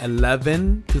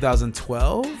 2011,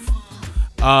 2012.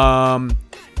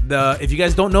 If you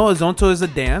guys don't know, Azonto is a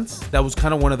dance that was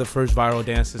kind of one of the first viral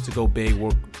dances to go big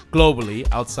globally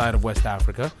outside of West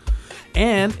Africa,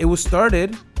 and it was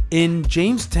started in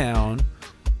Jamestown.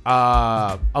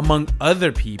 Among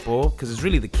other people, because it's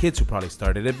really the kids who probably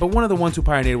started it, but one of the ones who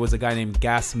pioneered was a guy named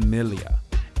Gasmilla.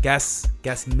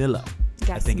 Gasmilla,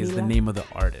 I think is the name of the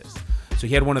artist. So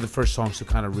he had one of the first songs to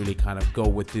kind of go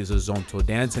with this Azonto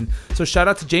dance. And so shout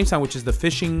out to Jamestown, which is the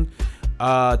fishing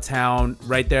town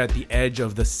right there at the edge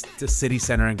of the city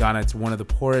center in Ghana. It's one of the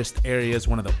poorest areas,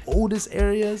 one of the oldest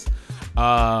areas.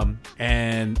 And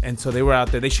so they were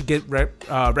out there. They should get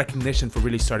recognition for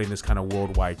really starting this kind of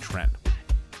worldwide trend.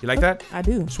 You like that? I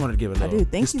do. Just wanted to give a little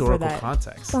historical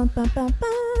context. Bum, bum, bum,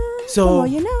 bum. So the more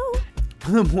you know.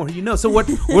 The more you know. So what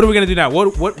are we gonna do now?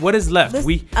 What is left?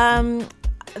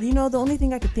 you know, the only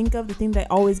thing I could think of, the thing that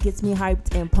always gets me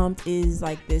hyped and pumped is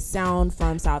like this sound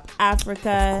from South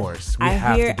Africa. Of course,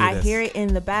 I hear it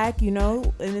in the back, you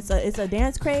know, and it's a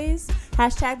dance craze.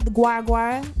 Hashtag the Guara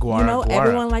Guara. You know,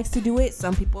 everyone likes to do it.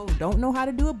 Some people don't know how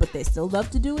to do it, but they still love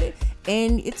to do it,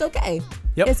 and it's okay.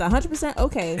 Yep. It's 100%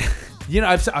 okay. You know,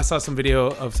 I saw some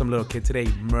video of some little kid today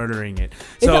murdering it.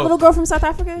 Is that little girl from South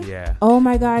Africa? Yeah. Oh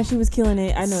my gosh, she was killing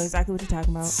it. I know exactly what you're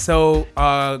talking about. So,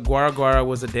 Guara Guara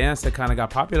was a dance that kind of got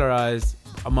popularized,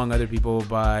 among other people,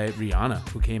 by Rihanna,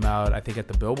 who came out, I think, at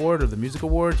the Billboard or the Music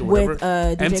Awards or whatever. With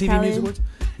DJ MTV Khaled? Music Awards.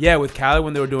 Yeah, with Khaled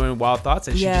when they were doing Wild Thoughts,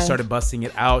 and she just started busting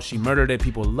it out. She murdered it.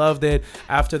 People loved it.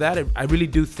 After that, I really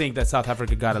do think that South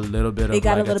Africa got a little bit of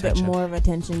attention. Bit more of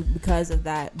attention because of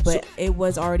that, but it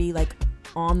was already like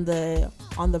on the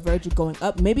verge of going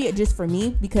up. Maybe it just for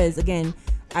me, because again,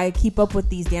 I keep up with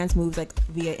these dance moves like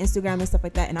via Instagram and stuff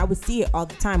like that, and I would see it all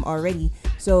the time already.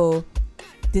 So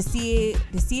to see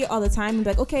it all the time and be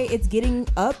like, okay, it's getting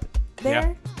up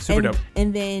there. Yeah, super dope.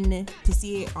 And then to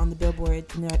see it on the Billboard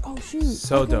and they're like, oh shoot.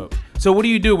 So okay. dope. So what do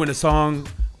you do when a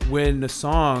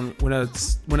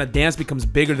dance becomes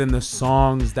bigger than the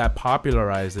songs that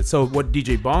popularized it? So what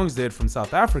DJ Bongs did from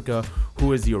South Africa,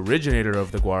 who is the originator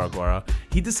of the Guara Guara,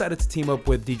 he decided to team up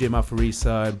with DJ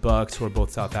Maphorisa and Bucks, who are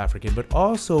both South African, but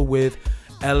also with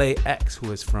LAX,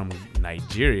 who is from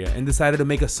Nigeria, and decided to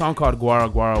make a song called Guara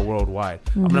Guara Worldwide.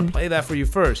 I'm going to play that for you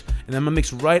first, and then I'm going to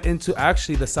mix right into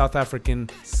actually the South African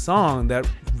song that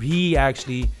he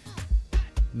actually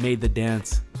made the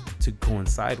dance to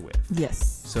coincide with.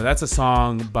 Yes. So that's a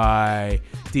song by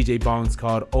DJ Bongs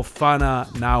called Ofana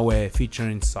Nawe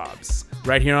featuring Sobs.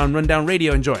 Right here on Rundown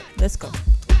Radio. Enjoy. Let's go.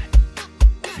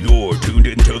 You're tuned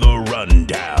into the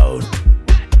Rundown.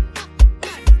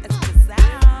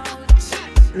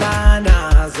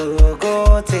 Nana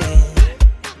Zugote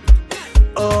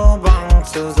Oh bang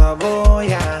to the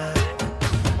boya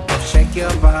Shake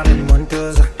your body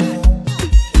muntuza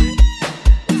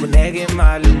Funegi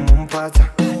mali mumpata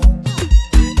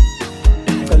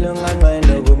Kalunga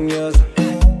nwendo gumyoza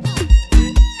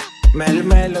Mel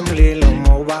mlilo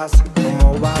mobasa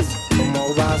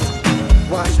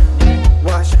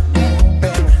Washa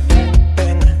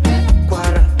Penga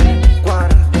Kwara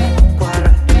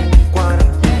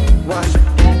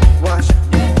Washa,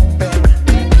 penga,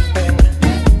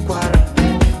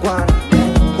 guara,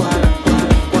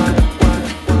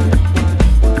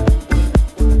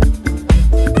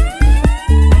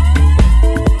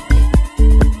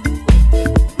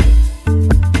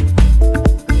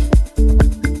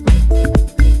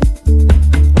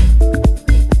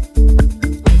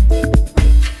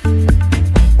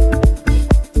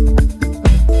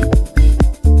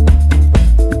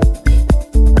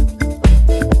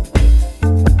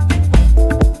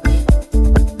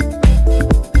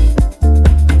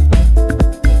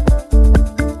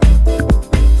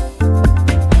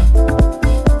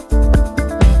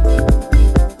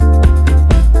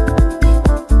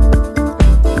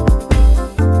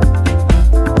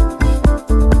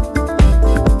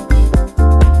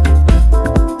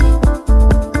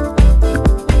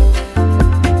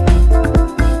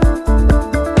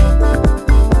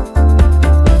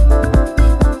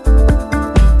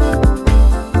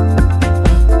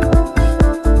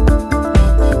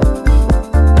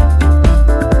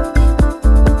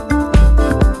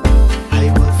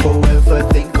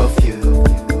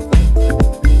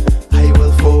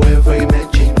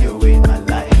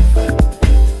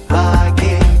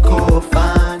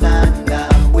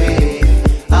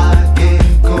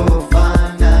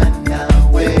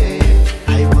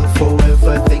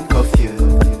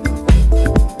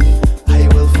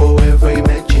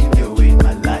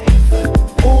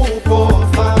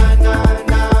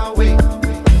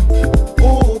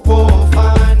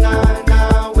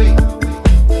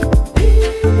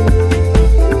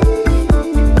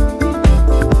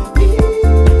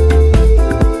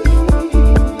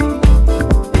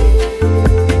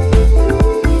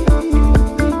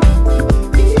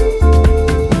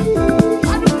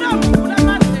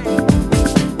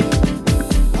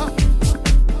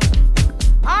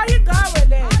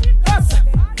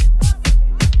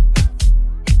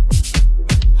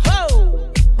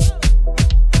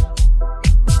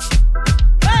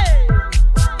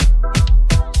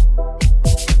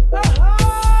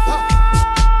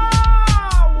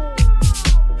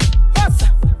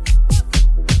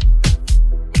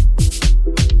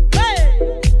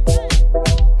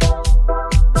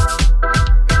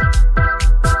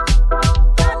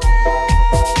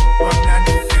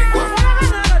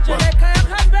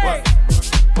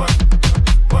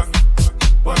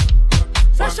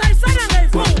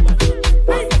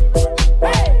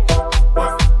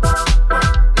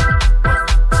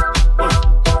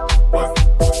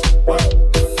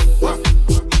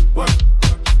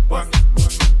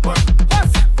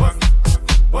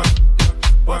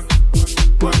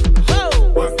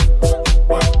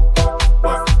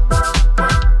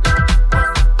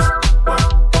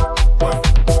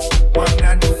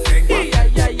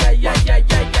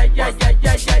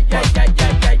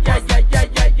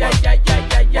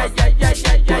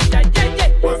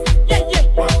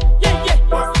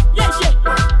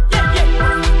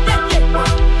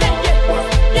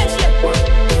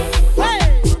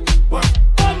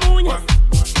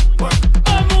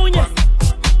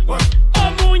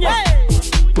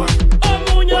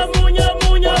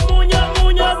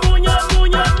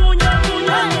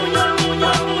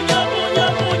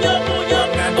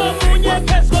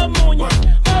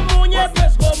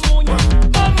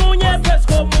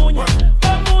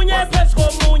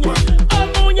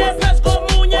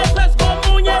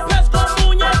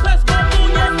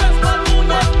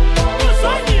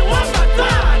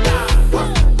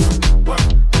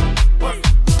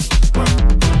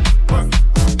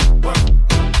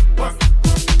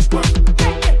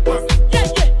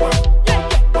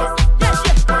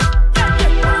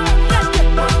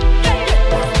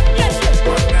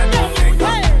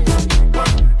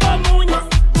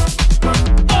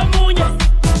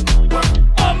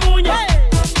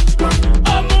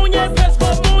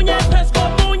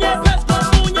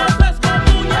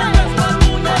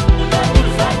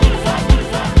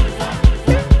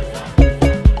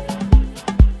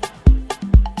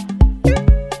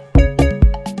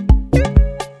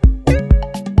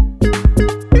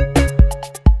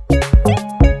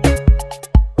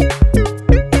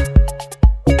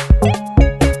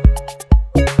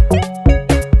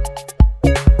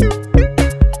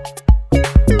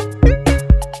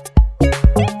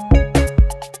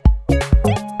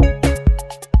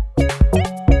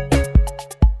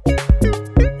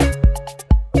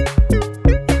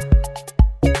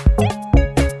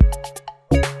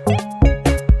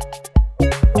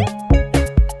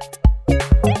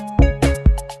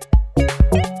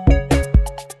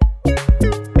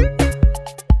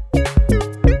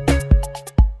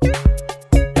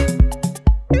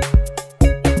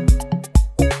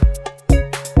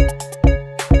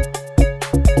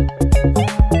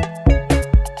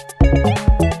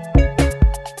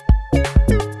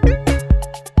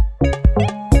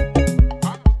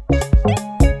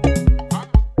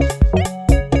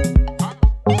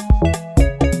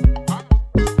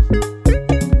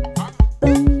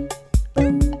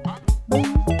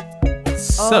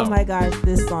 Oh my gosh,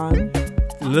 this song.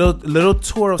 Little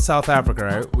tour of South Africa,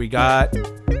 right? We got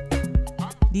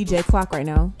DJ Clock right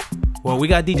now. Well, we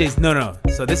got DJs. No.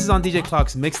 So this is on DJ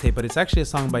Clock's mixtape, but it's actually a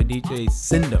song by DJ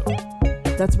Sindo.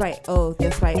 That's right. Oh,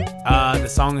 that's right. The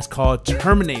song is called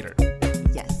Terminator.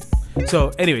 Yes. So,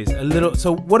 anyways,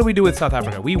 So, what do we do with South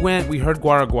Africa? We heard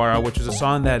Gwara Gwara, which was a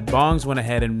song that Bongs went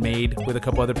ahead and made with a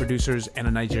couple other producers and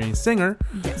a Nigerian singer.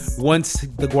 Yes. Once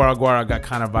the Gwara Gwara got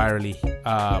kind of virally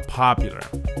popular.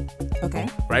 Okay.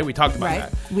 Right? We talked about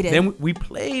that. We did. Then we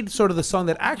played sort of the song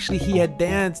that actually he had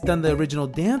done the original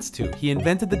dance to. He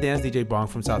invented the dance, DJ Bong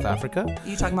from South Africa.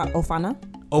 You talking about Ofana?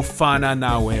 Ofana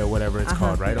Nawe or whatever it's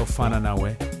called, right? Ofana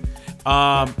Nawe.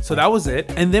 So that was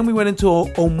it. And then we went into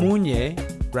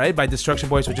Omunye, right? By Destruction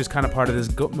Boys, which is kind of part of this.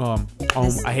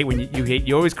 I hate when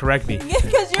you always correct me. Yeah,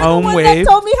 because you're the one that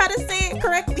told me how to say it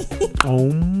correctly.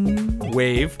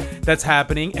 Wave that's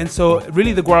happening. And so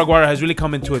really the Gwara Gwara has really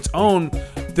come into its own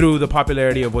through the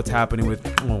popularity of what's happening with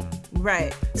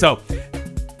Right. So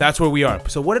that's where we are.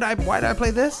 So why did I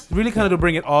play this? Really kind of to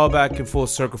bring it all back in full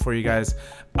circle for you guys.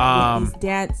 These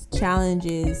dance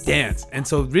challenges. And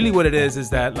so really what it is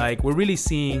that like we're really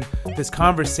seeing this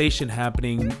conversation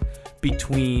happening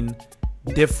between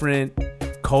different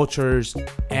cultures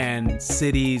and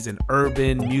cities and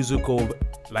urban musical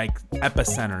like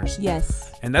epicenters. Yes.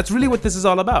 And that's really what this is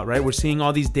all about, right? We're seeing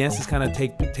all these dances kind of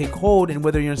take hold, and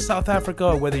whether you're in South Africa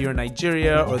or whether you're in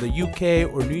Nigeria or the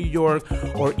UK or New York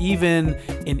or even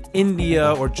in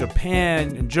India or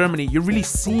Japan and Germany, you're really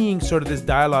seeing sort of this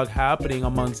dialogue happening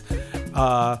amongst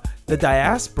the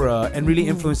diaspora and really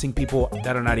influencing people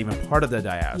that are not even part of the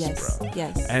diaspora.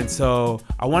 Yes. And so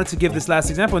I wanted to give this last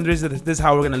example, and this is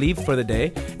how we're going to leave for the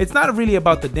day. It's not really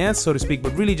about the dance, so to speak,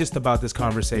 but really just about this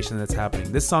conversation that's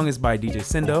happening. This song is by DJ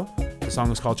Sindo. The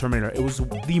song is called Terminator. It was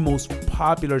the most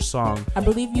popular song. I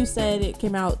believe you said it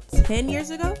came out 10 years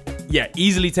ago? Yeah,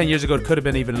 easily 10 years ago. It could have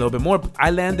been even a little bit more.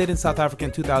 I landed in South Africa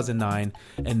in 2009,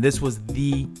 and this was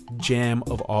the jam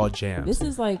of all jams. This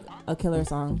is like a killer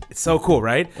song. It's so cool,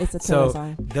 right? It's a killer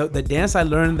song. The dance I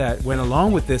learned that went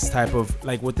along with this type of,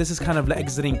 like, what this is kind of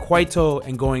exiting Kwaito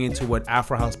and going into what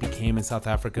Afro House became in South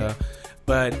Africa.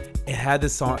 But it had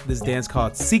this dance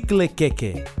called Sikle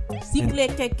Keke. Sikle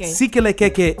Keke. Sikle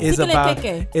Keke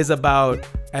is about,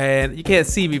 and you can't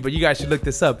see me, but you guys should look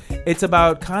this up. It's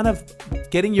about kind of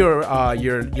getting your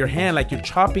hand, like you're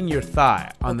chopping your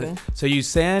thigh on the. So you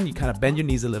kind of bend your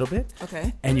knees a little bit.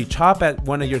 Okay. And you chop at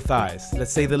one of your thighs.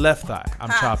 Let's say the left thigh. I'm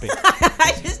chopping.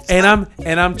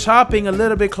 And I'm chopping a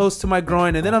little bit close to my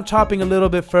groin, and then I'm chopping a little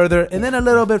bit further, and then a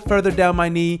little bit further down my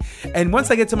knee. And once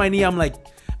I get to my knee,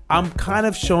 I'm kind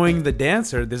of showing the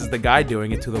dancer, this is the guy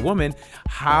doing it to the woman,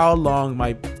 how long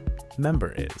my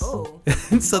member is.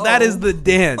 So that is the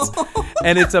dance.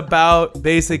 And it's about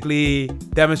basically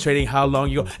demonstrating how long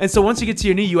you go. And so once you get to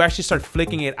your knee, you actually start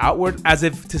flicking it outward as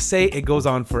if to say it goes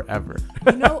on forever.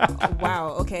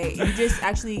 Wow, okay. You just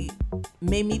actually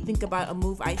made me think about a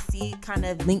move I see kind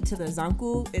of linked to the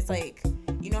Zanku. It's like,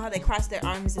 you know how they cross their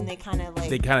arms and they kind of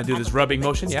do this rubbing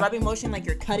motion, this rubbing motion like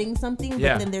you're cutting something,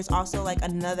 but then there's also like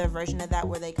another version of that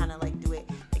where they kind of like do it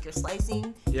like you're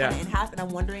slicing in half, and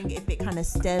I'm wondering if it kind of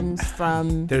stems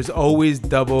from... There's always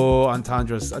double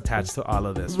entendres attached to all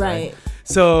of this, right?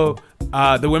 So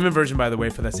the women version, by the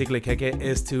way, for the Sikle Keke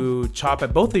is to chop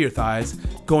at both of your thighs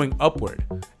going upward,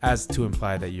 as to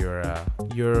imply that you're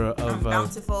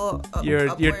bountiful,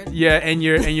 and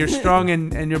you're strong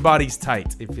and your body's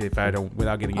tight, if I don't,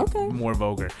 without getting more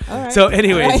vulgar. Right. So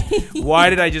anyways, why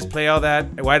did I just play all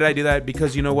that? Why did I do that?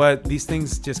 Because you know what? These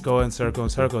things just go in circle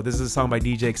and circle. This is a song by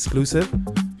DJ Exclusive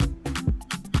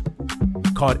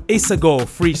called Isago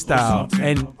Freestyle,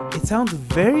 and it sounds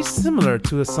very similar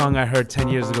to a song I heard 10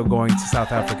 years ago going to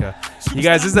South Africa. You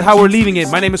guys, this is how we're leaving it.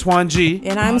 My name is Juan G.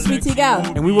 And I'm Sweet T Gal.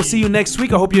 And we will see you next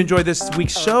week. I hope you enjoyed this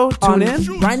week's show. Tune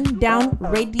in. Rundown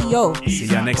Radio. See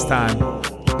ya next time.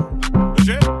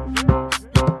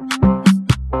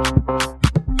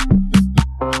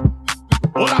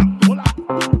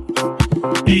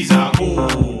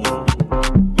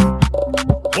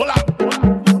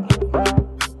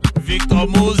 Victor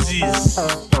Moses,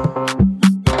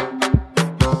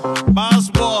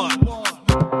 Bassboard,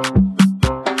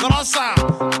 Grossa,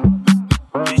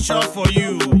 it's short for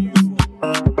you.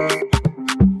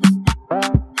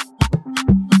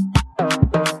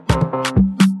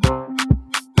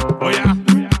 Oh yeah.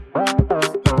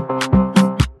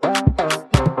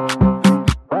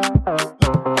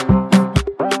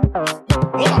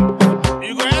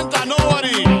 You go enter, no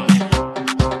worry.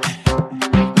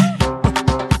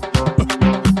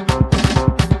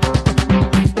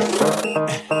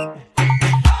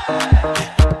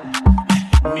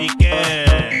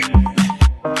 Miguel.